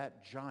declare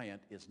that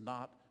giant is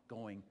not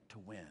going to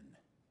win.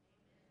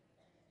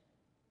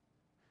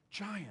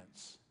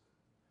 Giants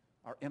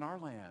are in our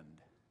land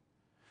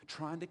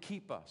trying to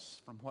keep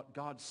us from what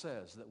God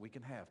says that we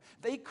can have.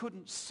 They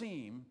couldn't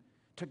seem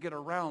to get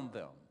around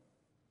them.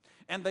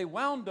 And they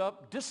wound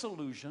up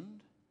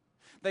disillusioned.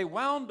 They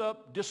wound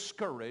up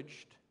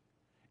discouraged.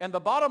 And the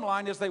bottom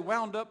line is they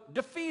wound up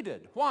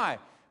defeated. Why?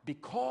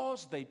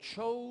 Because they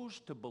chose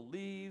to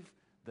believe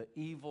the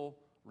evil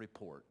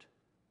report.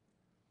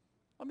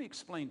 Let me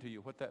explain to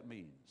you what that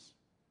means.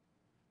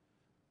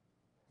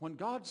 When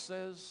God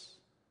says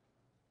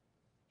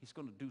He's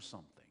going to do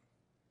something,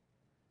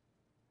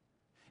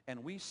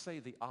 and we say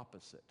the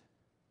opposite,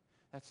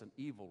 that's an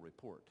evil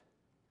report.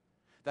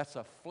 That's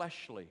a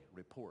fleshly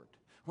report.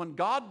 When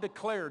God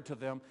declared to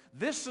them,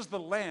 this is the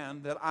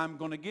land that I'm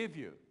going to give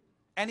you.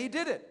 And He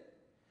did it.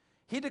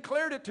 He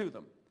declared it to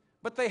them.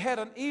 But they had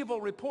an evil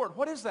report.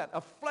 What is that?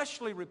 A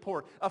fleshly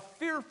report, a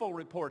fearful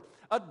report,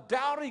 a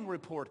doubting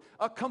report,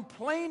 a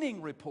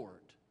complaining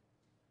report.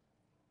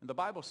 And the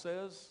Bible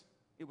says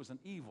it was an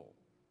evil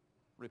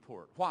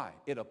report. Why?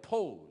 It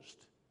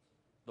opposed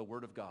the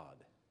Word of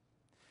God.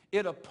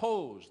 It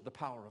opposed the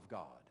power of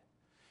God.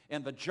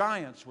 And the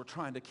giants were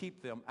trying to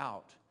keep them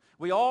out.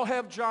 We all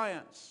have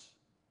giants.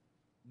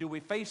 Do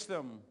we face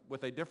them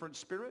with a different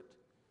spirit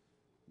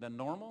than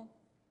normal?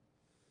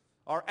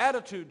 Our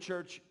attitude,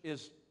 church,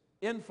 is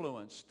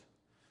influenced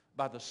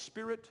by the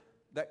spirit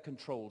that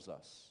controls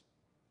us.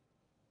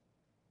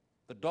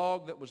 The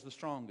dog that was the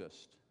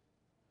strongest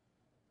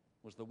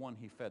was the one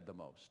he fed the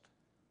most.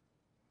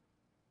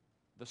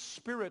 The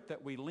spirit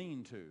that we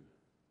lean to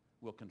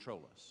will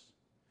control us.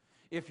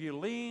 If you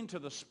lean to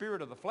the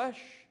spirit of the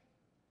flesh,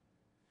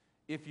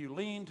 if you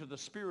lean to the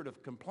spirit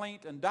of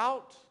complaint and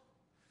doubt,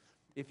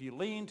 if you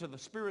lean to the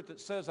spirit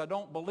that says, I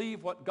don't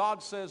believe what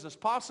God says is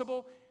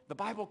possible, the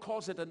Bible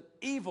calls it an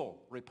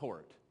evil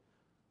report.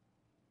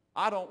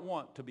 I don't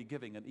want to be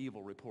giving an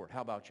evil report. How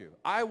about you?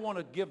 I want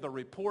to give the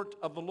report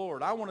of the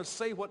Lord. I want to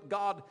say what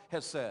God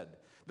has said.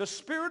 The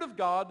Spirit of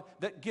God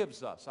that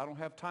gives us. I don't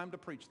have time to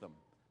preach them,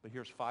 but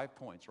here's 5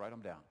 points. Write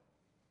them down.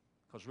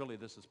 Because really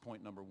this is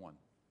point number 1.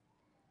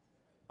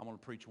 I'm going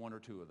to preach 1 or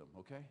 2 of them,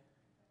 okay?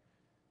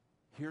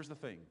 Here's the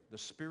thing. The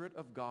Spirit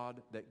of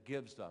God that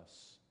gives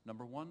us,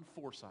 number 1,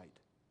 foresight.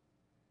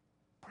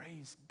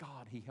 Praise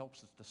God, He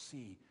helps us to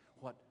see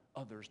what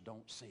others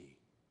don't see.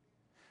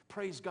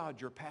 Praise God,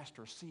 your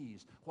pastor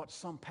sees what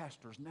some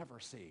pastors never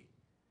see.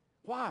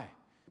 Why?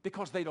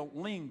 Because they don't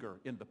linger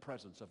in the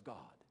presence of God.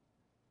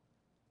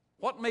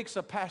 What makes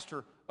a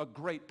pastor a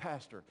great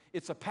pastor?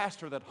 It's a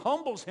pastor that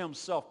humbles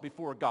himself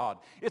before God.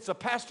 It's a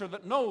pastor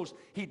that knows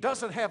he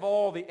doesn't have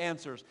all the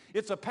answers.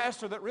 It's a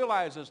pastor that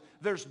realizes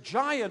there's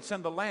giants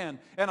in the land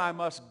and I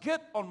must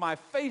get on my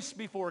face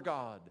before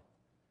God.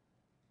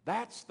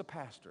 That's the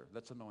pastor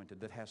that's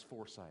anointed, that has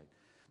foresight.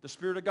 The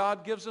Spirit of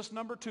God gives us,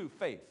 number 2,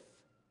 faith.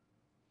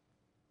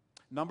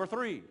 Number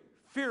 3,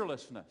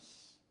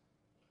 fearlessness.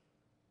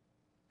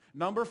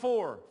 Number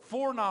 4,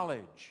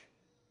 foreknowledge.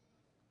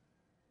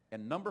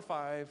 And number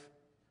 5,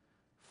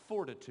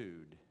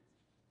 fortitude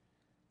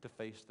to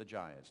face the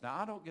giants. Now,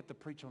 I don't get to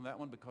preach on that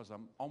one because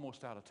I'm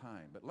almost out of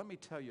time, but let me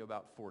tell you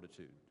about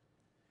fortitude.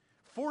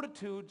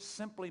 Fortitude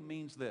simply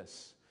means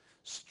this: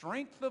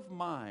 strength of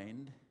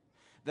mind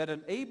that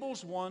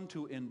enables one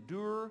to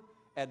endure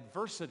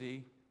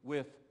adversity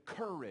with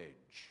courage.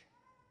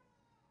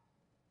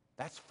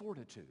 That's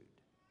fortitude.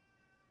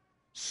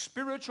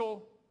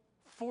 Spiritual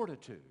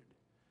fortitude.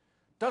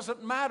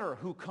 Doesn't matter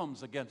who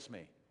comes against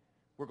me.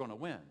 We're going to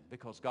win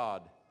because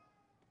God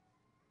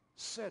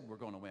said we're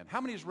going to win.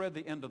 How many has read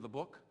the end of the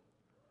book?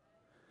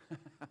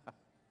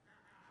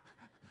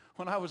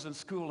 When I was in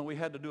school and we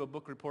had to do a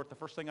book report, the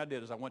first thing I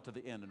did is I went to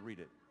the end and read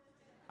it.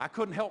 I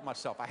couldn't help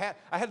myself. I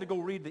had to go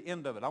read the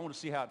end of it. I want to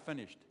see how it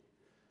finished.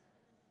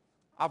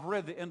 I've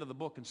read the end of the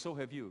book, and so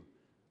have you.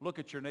 Look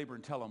at your neighbor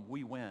and tell them,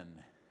 we win.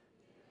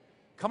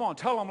 Come on,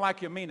 tell them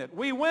like you mean it.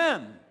 We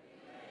win.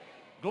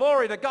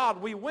 Glory to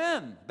God, we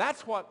win.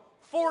 That's what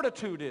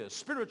fortitude is,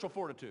 spiritual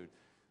fortitude.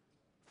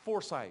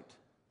 Foresight.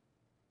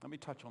 Let me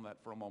touch on that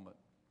for a moment.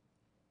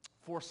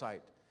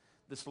 Foresight.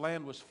 This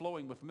land was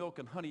flowing with milk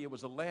and honey. It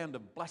was a land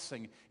of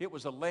blessing. It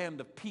was a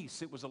land of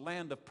peace. It was a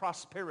land of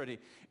prosperity.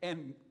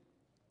 And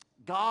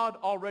God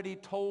already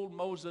told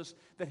Moses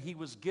that He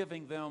was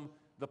giving them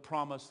the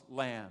promised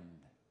land.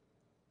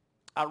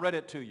 I read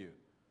it to you.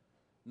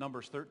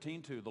 Numbers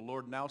 13:2. The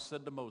Lord now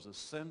said to Moses,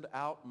 send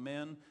out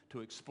men to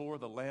explore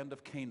the land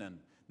of Canaan.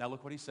 Now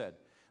look what He said.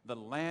 The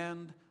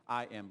land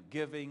I am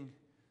giving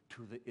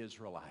to the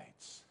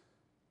Israelites.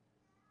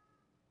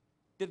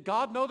 Did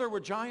God know there were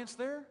giants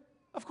there?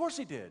 Of course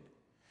He did.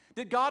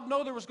 Did God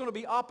know there was going to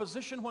be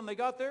opposition when they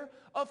got there?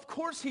 Of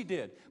course he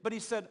did. But he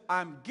said,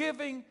 I'm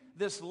giving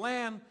this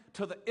land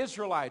to the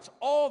Israelites.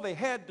 All they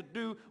had to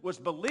do was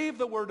believe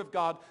the word of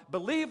God,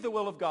 believe the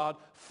will of God,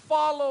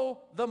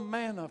 follow the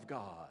man of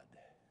God.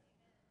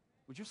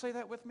 Would you say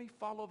that with me?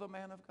 Follow the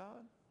man of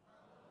God?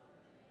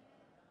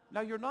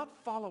 Now, you're not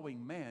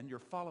following man, you're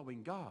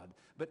following God.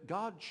 But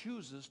God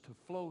chooses to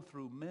flow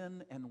through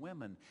men and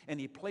women. And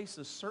he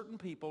places certain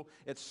people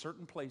at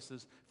certain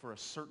places for a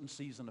certain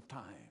season of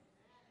time.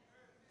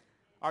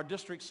 Our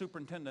district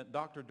superintendent,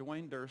 Dr.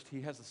 Dwayne Durst,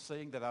 he has a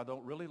saying that I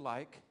don't really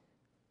like,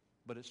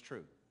 but it's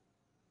true.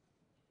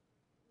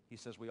 He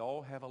says we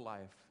all have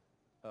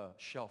a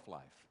shelf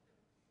life.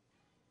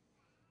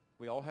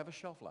 We all have a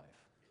shelf life.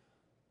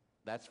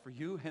 That's for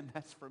you and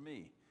that's for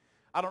me.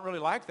 I don't really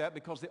like that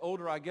because the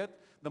older I get,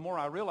 the more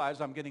I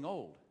realize I'm getting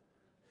old.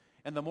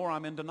 And the more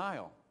I'm in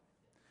denial.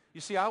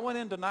 You see, I went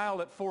in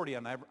denial at 40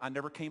 and I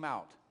never came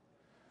out.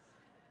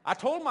 I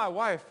told my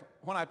wife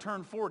when I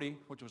turned 40,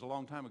 which was a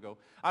long time ago,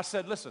 I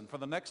said, listen, for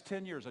the next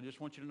 10 years, I just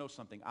want you to know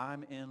something.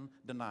 I'm in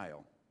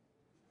denial.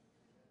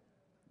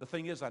 The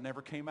thing is, I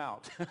never came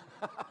out.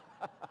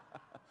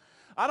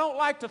 I don't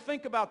like to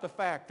think about the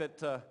fact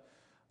that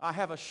I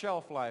have a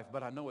shelf life,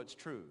 but I know it's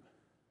true.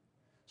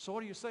 So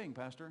what are you saying,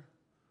 Pastor?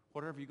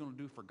 Whatever you're going to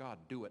do for God,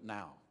 do it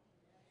now.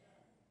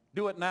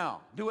 Do it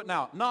now. Do it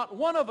now. Not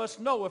one of us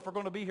know if we're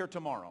going to be here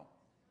tomorrow.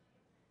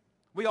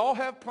 We all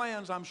have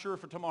plans, I'm sure,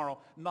 for tomorrow.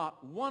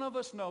 Not one of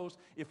us knows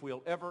if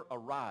we'll ever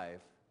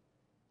arrive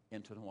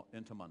into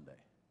Monday.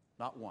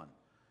 Not one.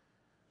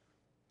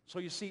 So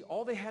you see,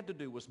 all they had to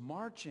do was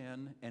march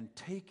in and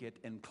take it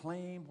and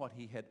claim what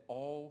he had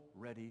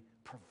already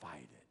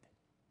provided.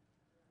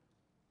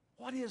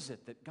 What is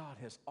it that God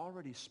has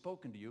already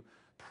spoken to you,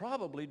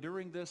 probably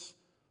during this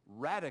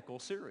radical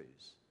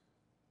series?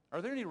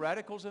 Are there any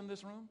radicals in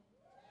this room?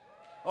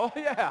 Oh,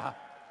 yeah.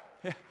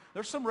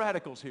 There's some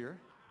radicals here.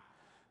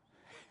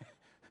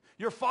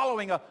 You're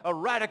following a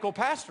radical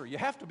pastor. You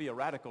have to be a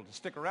radical to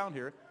stick around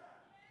here.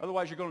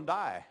 Otherwise, you're going to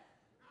die.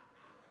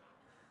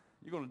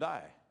 You're going to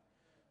die.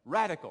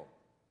 Radical.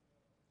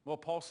 Well,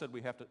 Paul said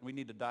we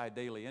need to die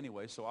daily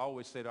anyway, so I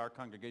always say to our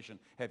congregation,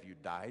 have you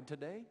died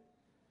today?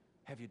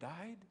 Have you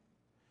died?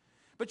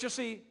 But you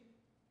see,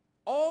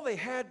 all they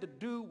had to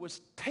do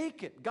was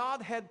take it.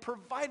 God had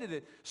provided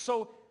it.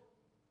 So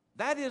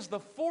that is the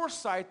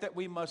foresight that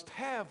we must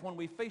have when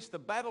we face the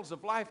battles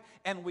of life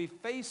and we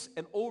face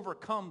and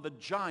overcome the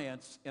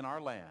giants in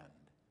our land.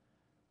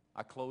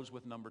 I close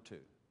with number 2.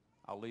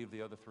 I'll leave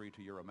the other 3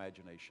 to your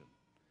imagination.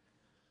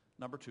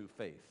 Number 2,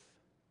 faith.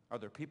 Are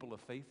there people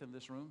of faith in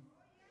this room?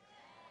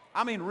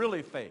 I mean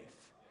really faith.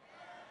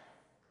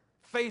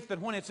 Faith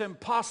that when it's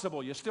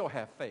impossible, you still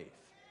have faith.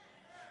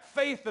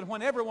 Faith that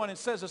when everyone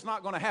says it's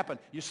not going to happen,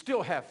 you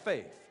still have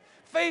faith.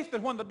 Faith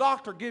that when the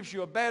doctor gives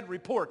you a bad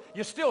report,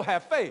 you still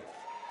have faith.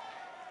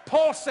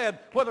 Paul said,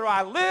 whether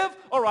I live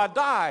or I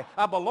die,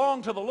 I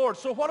belong to the Lord.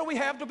 So what do we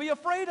have to be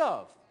afraid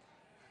of?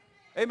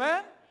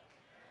 Amen?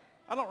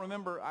 I don't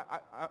remember.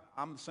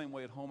 I'm the same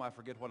way at home. I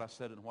forget what I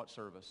said in what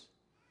service.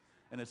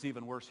 And it's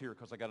even worse here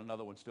because I got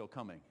another one still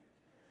coming.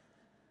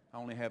 I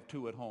only have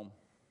 2 at home.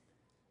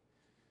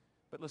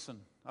 But listen,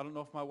 I don't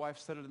know if my wife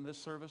said it in this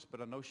service,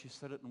 but I know she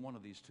said it in one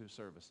of these 2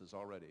 services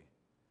already.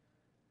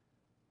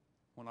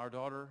 When our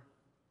daughter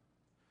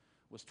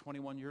was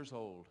 21 years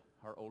old,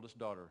 our oldest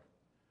daughter,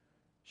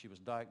 she was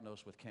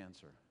diagnosed with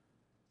cancer.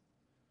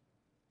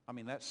 I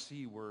mean, that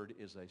C word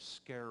is a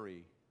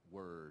scary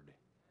word.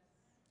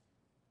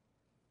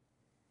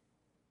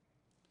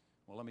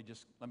 Well, let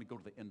me go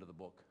to the end of the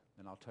book,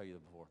 and I'll tell you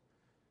before.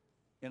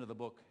 End of the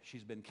book,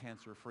 she's been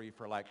cancer-free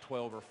for like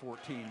 12 or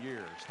 14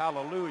 years.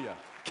 Hallelujah.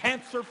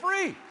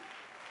 Cancer-free.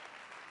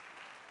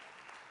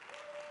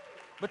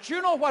 But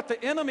you know what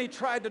the enemy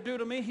tried to do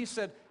to me? He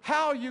said,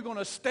 how are you going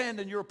to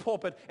stand in your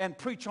pulpit and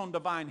preach on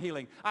divine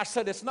healing? I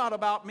said, it's not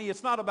about me.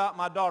 It's not about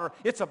my daughter.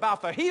 It's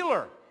about the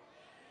healer.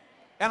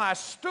 And I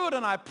stood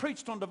and I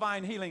preached on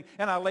divine healing,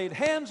 and I laid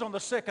hands on the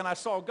sick, and I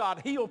saw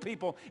God heal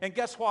people. And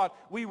guess what?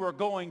 We were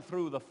going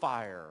through the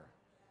fire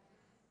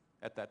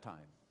at that time.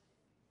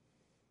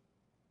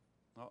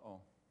 Uh-oh.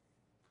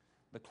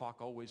 The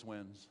clock always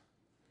wins.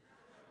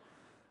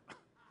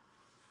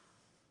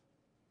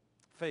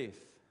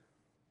 Faith.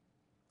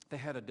 They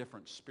had a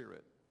different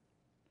spirit.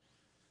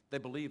 They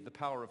believed the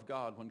power of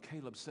God when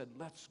Caleb said,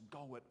 let's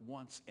go at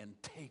once and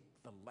take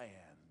the land.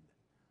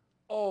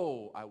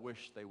 Oh, I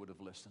wish they would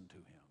have listened to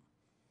him.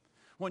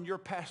 When your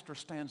pastor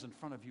stands in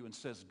front of you and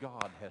says,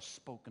 God has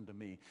spoken to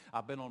me.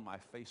 I've been on my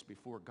face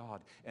before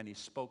God and he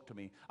spoke to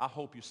me. I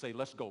hope you say,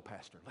 let's go,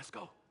 Pastor. Let's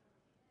go.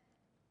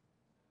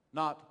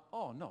 Not,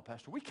 oh, no,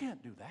 Pastor, we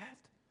can't do that.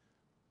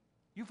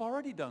 You've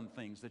already done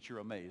things that you're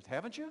amazed,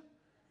 haven't you?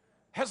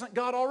 Hasn't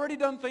God already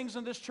done things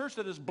in this church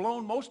that has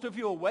blown most of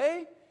you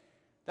away?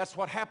 That's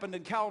what happened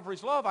in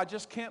Calvary's love. I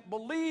just can't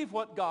believe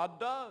what God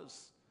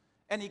does.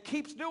 And he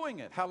keeps doing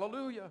it.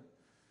 Hallelujah.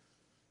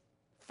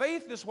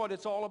 Faith is what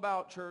it's all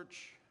about,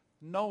 church.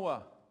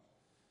 Noah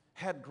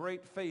had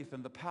great faith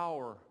in the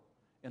power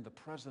and the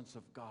presence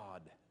of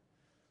God.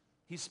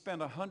 He spent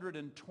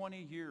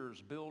 120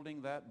 years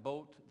building that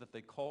boat that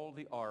they call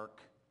the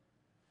ark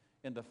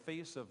in the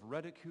face of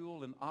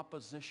ridicule and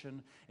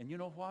opposition. And you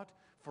know what?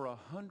 For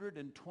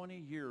 120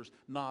 years,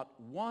 not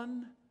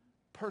one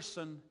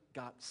person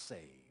got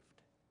saved.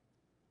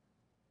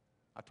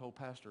 I told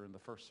Pastor in the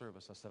first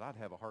service, I said, I'd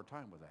have a hard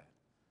time with that.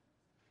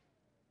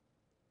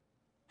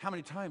 How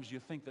many times do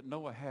you think that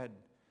Noah had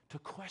to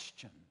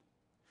question,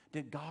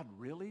 did God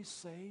really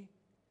say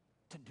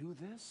to do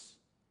this?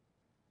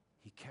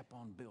 He kept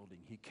on building.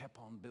 He kept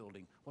on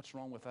building. What's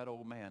wrong with that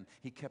old man?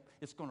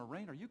 It's going to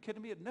rain. Are you kidding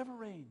me? It never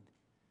rained.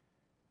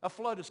 A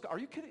flood is, are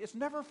you kidding? It's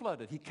never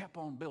flooded. He kept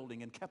on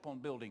building and kept on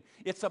building.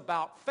 It's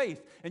about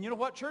faith. And you know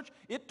what, church?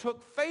 It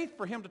took faith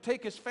for him to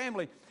take his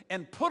family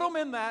and put them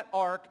in that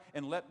ark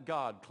and let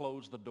God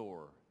close the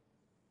door.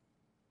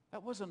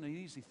 That wasn't an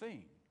easy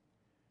thing.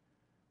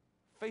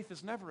 Faith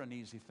is never an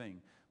easy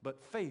thing,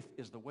 but faith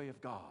is the way of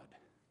God.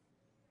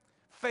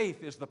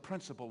 Faith is the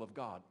principle of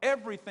God.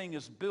 Everything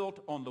is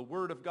built on the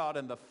Word of God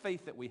and the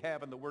faith that we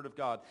have in the Word of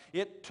God.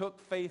 It took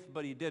faith,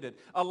 but he did it.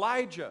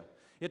 Elijah,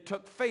 it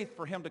took faith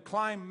for him to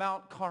climb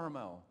Mount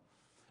Carmel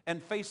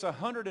and face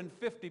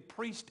 150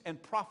 priests and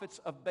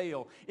prophets of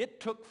Baal. It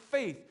took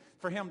faith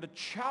for him to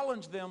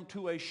challenge them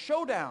to a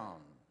showdown.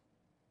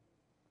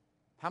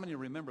 How many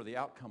remember the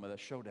outcome of that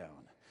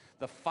showdown?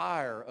 The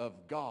fire of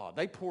God.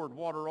 They poured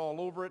water all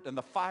over it, and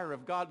the fire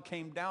of God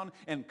came down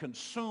and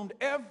consumed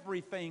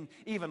everything,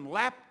 even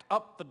lapped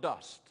up the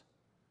dust.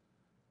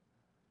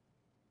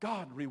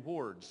 God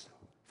rewards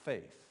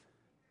faith.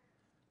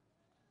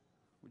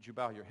 Would you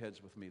bow your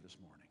heads with me this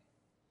morning?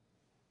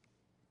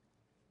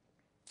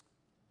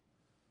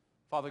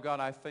 Father God,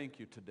 I thank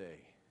you today.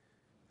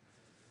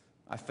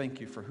 I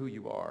thank you for who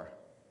you are.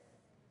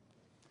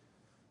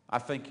 I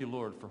thank you,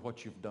 Lord, for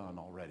what you've done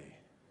already.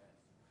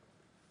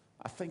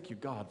 I thank you,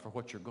 God, for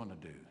what you're going to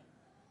do.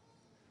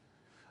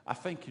 I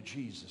thank you,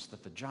 Jesus,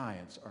 that the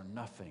giants are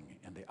nothing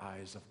in the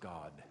eyes of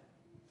God.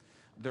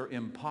 They're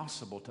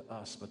impossible to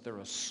us, but they're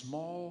a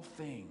small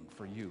thing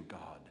for you,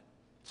 God.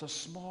 It's a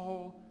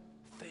small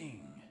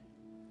thing.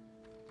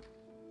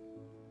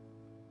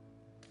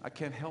 I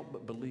can't help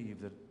but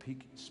believe that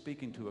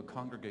speaking to a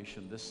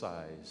congregation this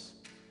size,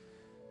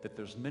 that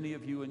there's many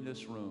of you in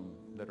this room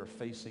that are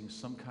facing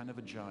some kind of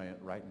a giant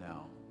right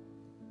now.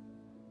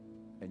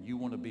 And you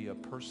want to be a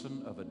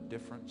person of a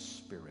different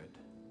spirit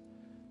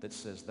that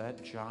says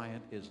that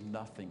giant is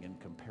nothing in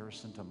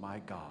comparison to my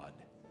God.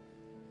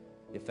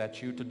 If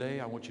that's you today,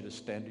 I want you to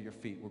stand to your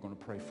feet. We're going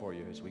to pray for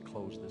you as we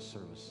close this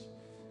service.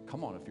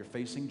 Come on, if you're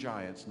facing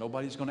giants,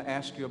 nobody's going to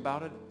ask you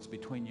about it. It's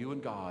between you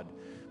and God.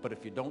 But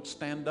if you don't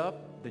stand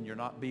up, then you're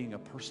not being a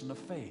person of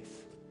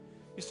faith.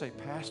 You say,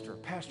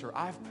 Pastor,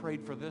 I've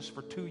prayed for this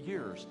for 2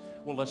 years.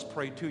 Well, let's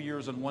pray 2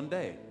 years in one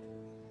day.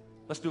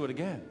 Let's do it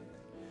again.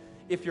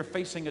 If you're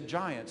facing a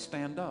giant,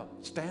 stand up.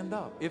 Stand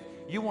up. If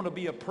you want to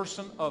be a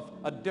person of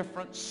a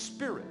different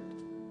spirit,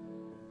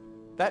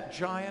 that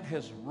giant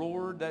has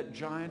roared, that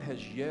giant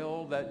has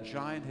yelled, that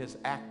giant has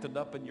acted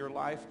up in your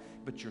life,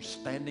 but you're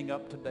standing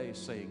up today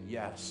saying,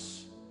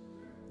 yes,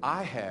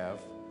 I have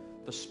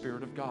the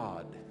Spirit of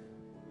God.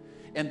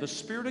 And the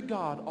Spirit of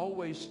God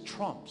always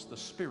trumps the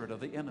spirit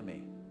of the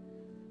enemy.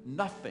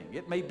 Nothing.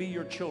 It may be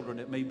your children.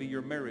 It may be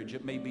your marriage.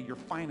 It may be your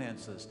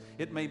finances.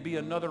 It may be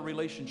another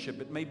relationship.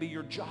 It may be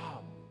your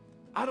job.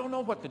 I don't know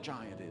what the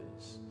giant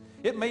is.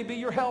 It may be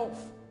your health.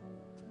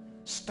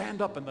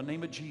 Stand up in the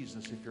name of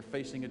Jesus if you're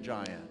facing a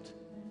giant.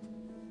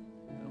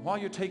 And while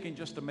you're taking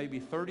just maybe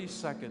 30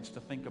 seconds to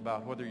think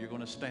about whether you're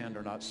going to stand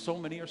or not, so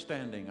many are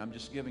standing. I'm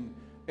just giving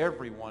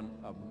everyone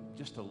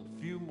just a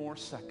few more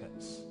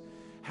seconds.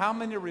 How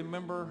many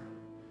remember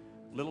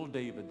little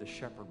David, the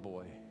shepherd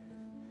boy,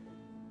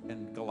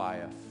 and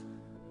Goliath?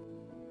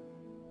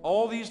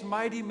 All these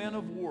mighty men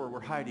of war were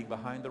hiding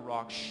behind the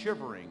rock,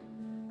 shivering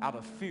out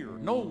of fear.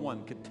 No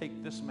one could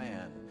take this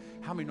man.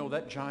 How many know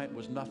that giant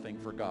was nothing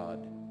for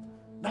God?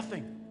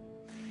 Nothing.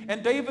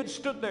 And David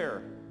stood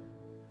there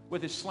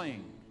with his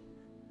sling.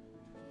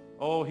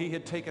 Oh, he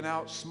had taken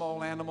out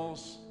small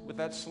animals with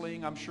that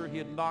sling. I'm sure he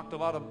had knocked a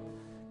lot of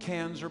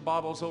cans or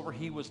bottles over.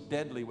 He was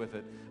deadly with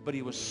it. But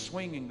he was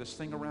swinging this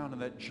thing around,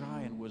 and that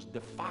giant was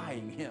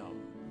defying him.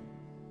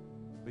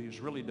 But he was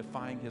really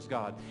defying his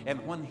God.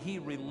 And when he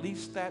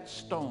released that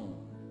stone,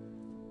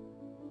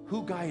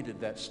 who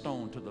guided that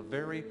stone to the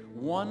very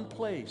one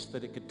place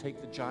that it could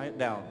take the giant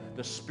down?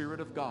 The Spirit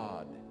of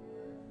God.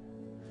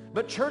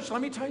 But church,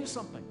 let me tell you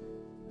something.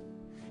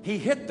 He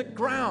hit the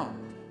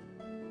ground,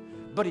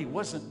 but he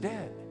wasn't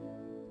dead.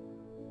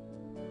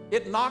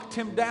 It knocked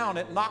him down.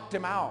 It knocked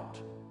him out.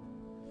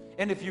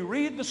 And if you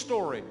read the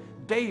story,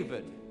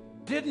 David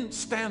didn't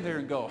stand there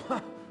and go,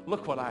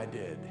 look what I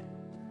did.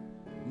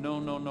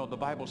 No. The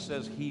Bible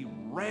says he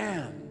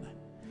ran.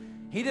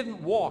 He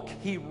didn't walk.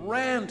 He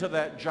ran to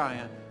that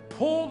giant,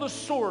 pulled a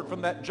sword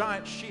from that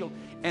giant's shield,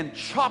 and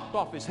chopped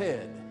off his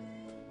head.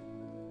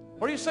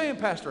 What are you saying,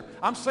 Pastor?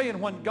 I'm saying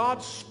when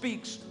God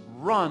speaks,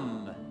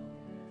 run.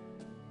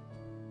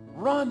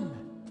 Run.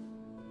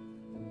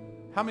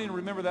 How many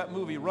remember that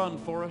movie, Run,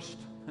 Forrest?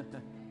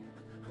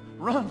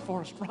 Run,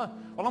 Forrest, run.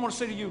 Well, I'm going to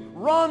say to you,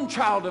 run,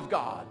 child of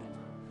God.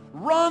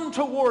 Run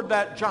toward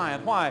that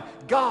giant. Why?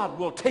 God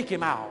will take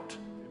him out.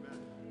 Amen.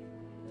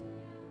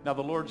 Now,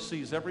 the Lord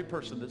sees every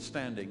person that's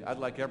standing. I'd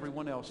like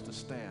everyone else to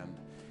stand.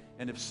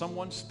 And if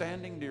someone's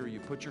standing near you,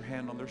 put your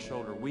hand on their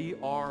shoulder. We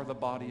are the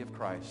body of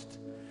Christ.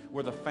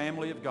 We're the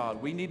family of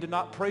God. We need to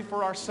not pray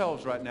for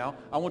ourselves right now.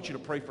 I want you to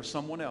pray for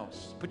someone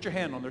else. Put your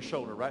hand on their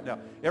shoulder right now.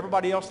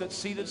 Everybody else that's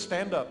seated,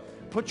 stand up.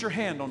 Put your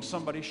hand on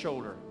somebody's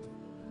shoulder.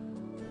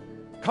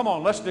 Come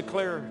on, let's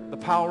declare the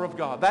power of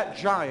God. That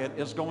giant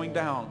is going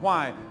down.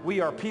 Why?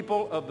 We are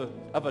people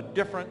of a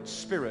different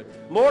spirit.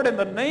 Lord, in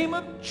the name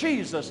of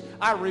Jesus,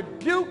 I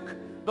rebuke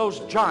those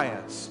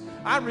giants.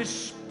 I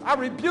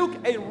rebuke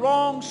a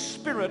wrong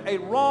spirit, a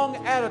wrong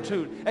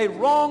attitude, a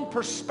wrong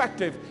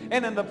perspective.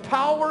 And in the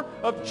power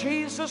of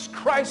Jesus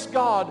Christ,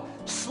 God,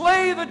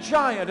 slay the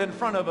giant in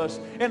front of us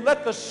and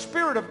let the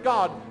Spirit of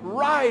God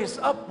rise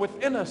up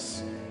within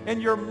us.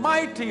 In your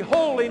mighty,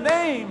 holy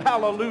name,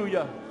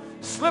 hallelujah.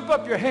 Slip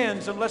up your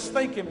hands and let's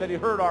thank him that he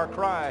heard our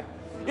cry.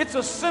 It's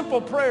a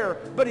simple prayer,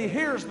 but he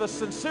hears the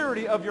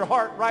sincerity of your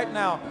heart right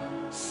now.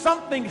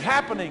 Something's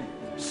happening.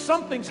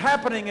 Something's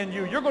happening in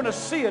you. You're going to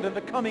see it in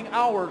the coming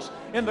hours,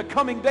 in the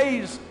coming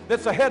days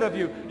that's ahead of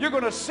you. You're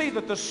going to see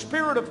that the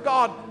Spirit of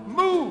God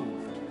moved.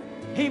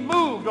 He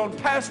moved on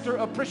Pastor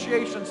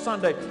Appreciation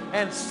Sunday,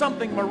 and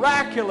something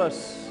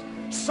miraculous,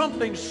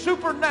 something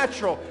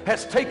supernatural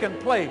has taken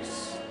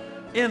place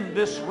in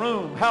this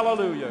room.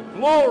 Hallelujah.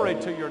 Glory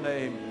to your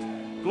name.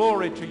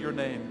 Glory to your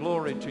name.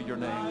 Glory to your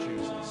name,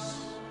 Jesus.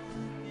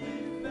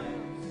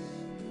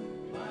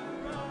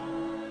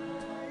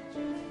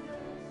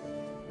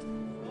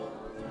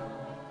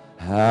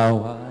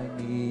 How I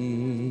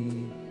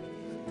need.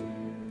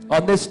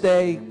 On this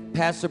day,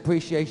 Pastor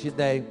Appreciation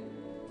Day,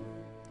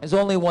 there's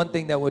only one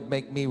thing that would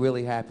make me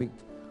really happy,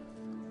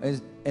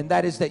 and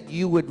that is that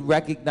you would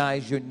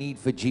recognize your need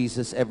for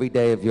Jesus every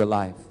day of your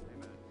life.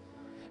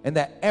 And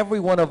that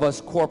every one of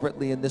us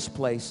corporately in this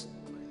place,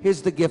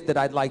 here's the gift that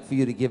I'd like for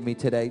you to give me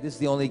today. This is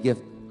the only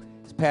gift.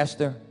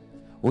 Pastor,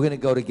 we're going to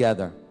go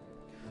together.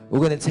 We're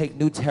going to take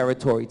new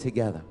territory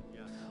together.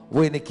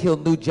 We're going to kill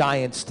new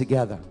giants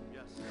together.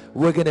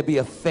 We're going to be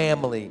a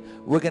family.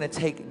 We're going to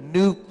take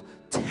new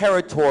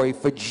territory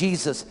for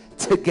Jesus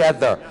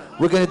together.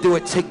 We're going to do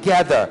it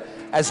together.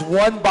 As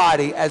one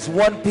body, as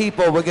one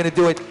people, we're going to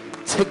do it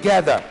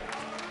together.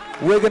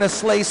 We're going to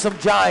slay some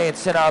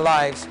giants in our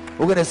lives.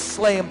 We're going to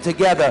slay them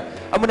together.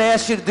 I'm going to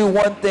ask you to do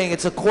one thing.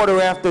 It's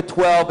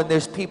 12:15, and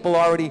there's people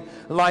already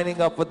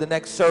lining up for the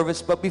next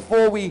service. But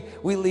before we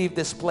leave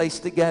this place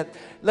together,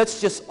 let's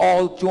just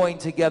all join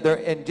together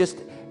and just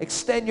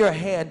extend your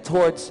hand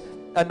towards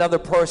another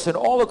person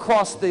all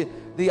across the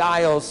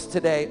aisles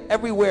today,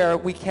 everywhere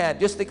we can.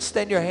 Just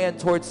extend your hand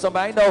towards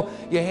somebody. I know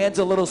your hand's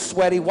a little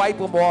sweaty. Wipe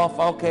them off.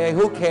 Okay,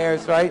 who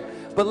cares, right?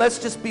 But let's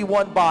just be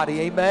one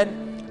body.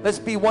 Amen. Let's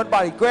be one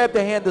body. Grab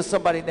the hand of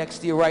somebody next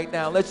to you right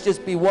now. Let's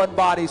just be one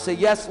body. Say,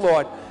 yes,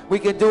 Lord, we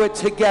can do it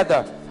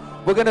together.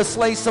 We're going to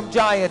slay some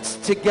giants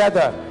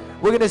together.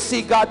 We're going to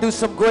see God do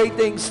some great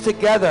things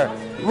together.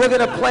 We're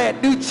going to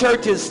plant new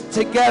churches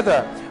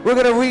together. We're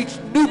going to reach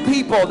new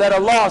people that are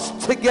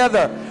lost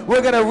together.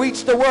 We're going to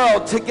reach the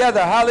world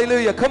together.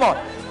 Hallelujah. Come on.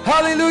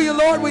 Hallelujah,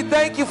 Lord. We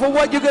thank you for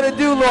what you're going to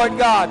do, Lord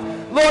God.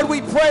 Lord,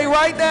 we pray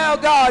right now,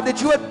 God, that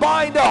you would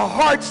bind our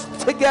hearts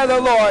together,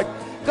 Lord.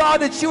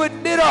 God, that you would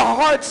knit our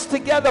hearts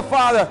together,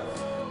 Father.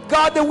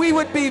 God, that we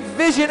would be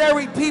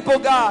visionary people,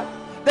 God.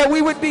 That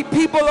we would be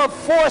people of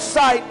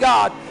foresight,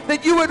 God.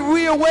 That you would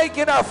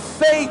reawaken our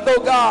faith,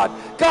 oh God.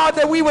 God,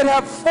 that we would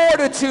have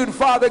fortitude,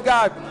 Father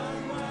God.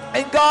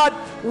 And God,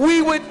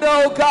 we would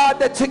know, God,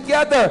 that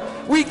together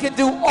we can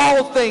do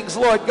all things,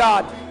 Lord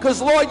God.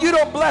 Because, Lord, you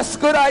don't bless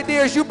good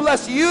ideas. You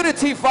bless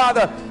unity,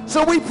 Father.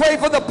 So we pray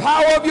for the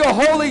power of your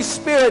Holy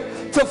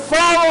Spirit to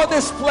fall on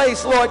this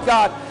place, Lord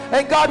God.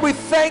 And God, we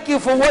thank you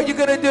for what you're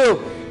going to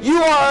do.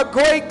 You are a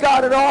great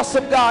God, an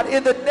awesome God.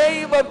 In the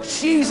name of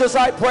Jesus,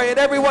 I pray. And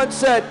everyone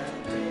said,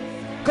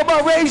 come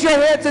on, raise your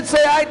hands and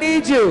say, I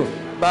need you.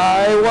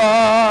 My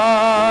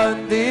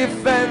one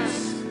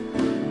defense,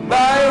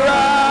 my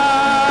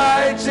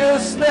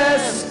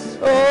righteousness,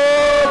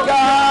 oh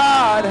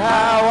God,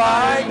 how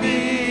I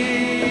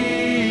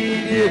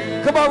need you.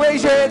 Come on,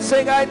 raise your hands,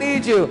 sing, I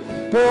need you.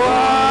 Oh,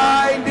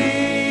 I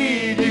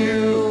need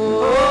you.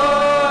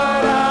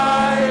 Oh,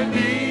 I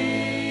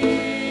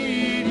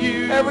need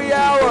you. Every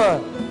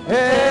hour,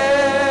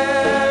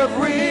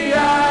 every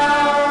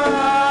hour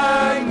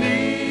I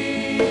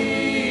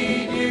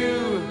need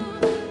you.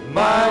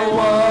 My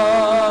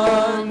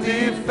one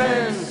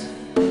defense,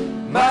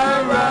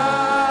 my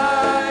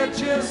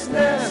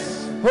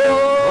righteousness,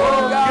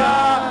 oh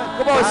God.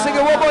 Come on, sing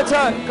it one more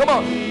time. Come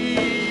on.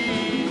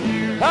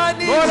 I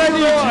need Lord,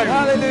 you, Lord.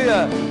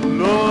 Hallelujah.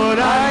 Lord,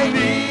 I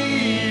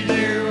need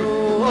you.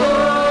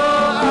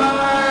 Oh,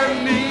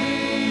 I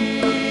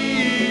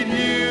need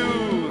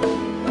you.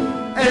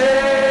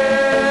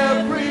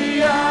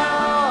 Every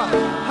hour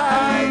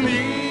I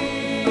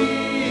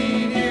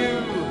need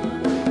you.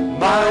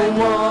 My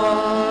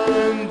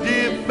one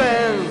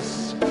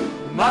defense,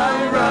 my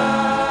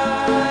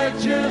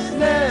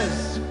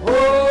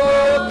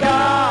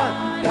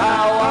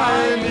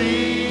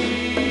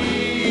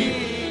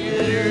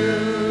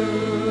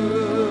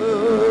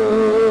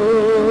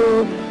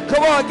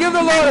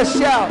a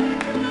shout.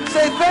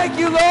 Say, thank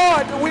you,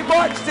 Lord. And we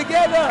march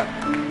together.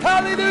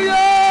 Hallelujah.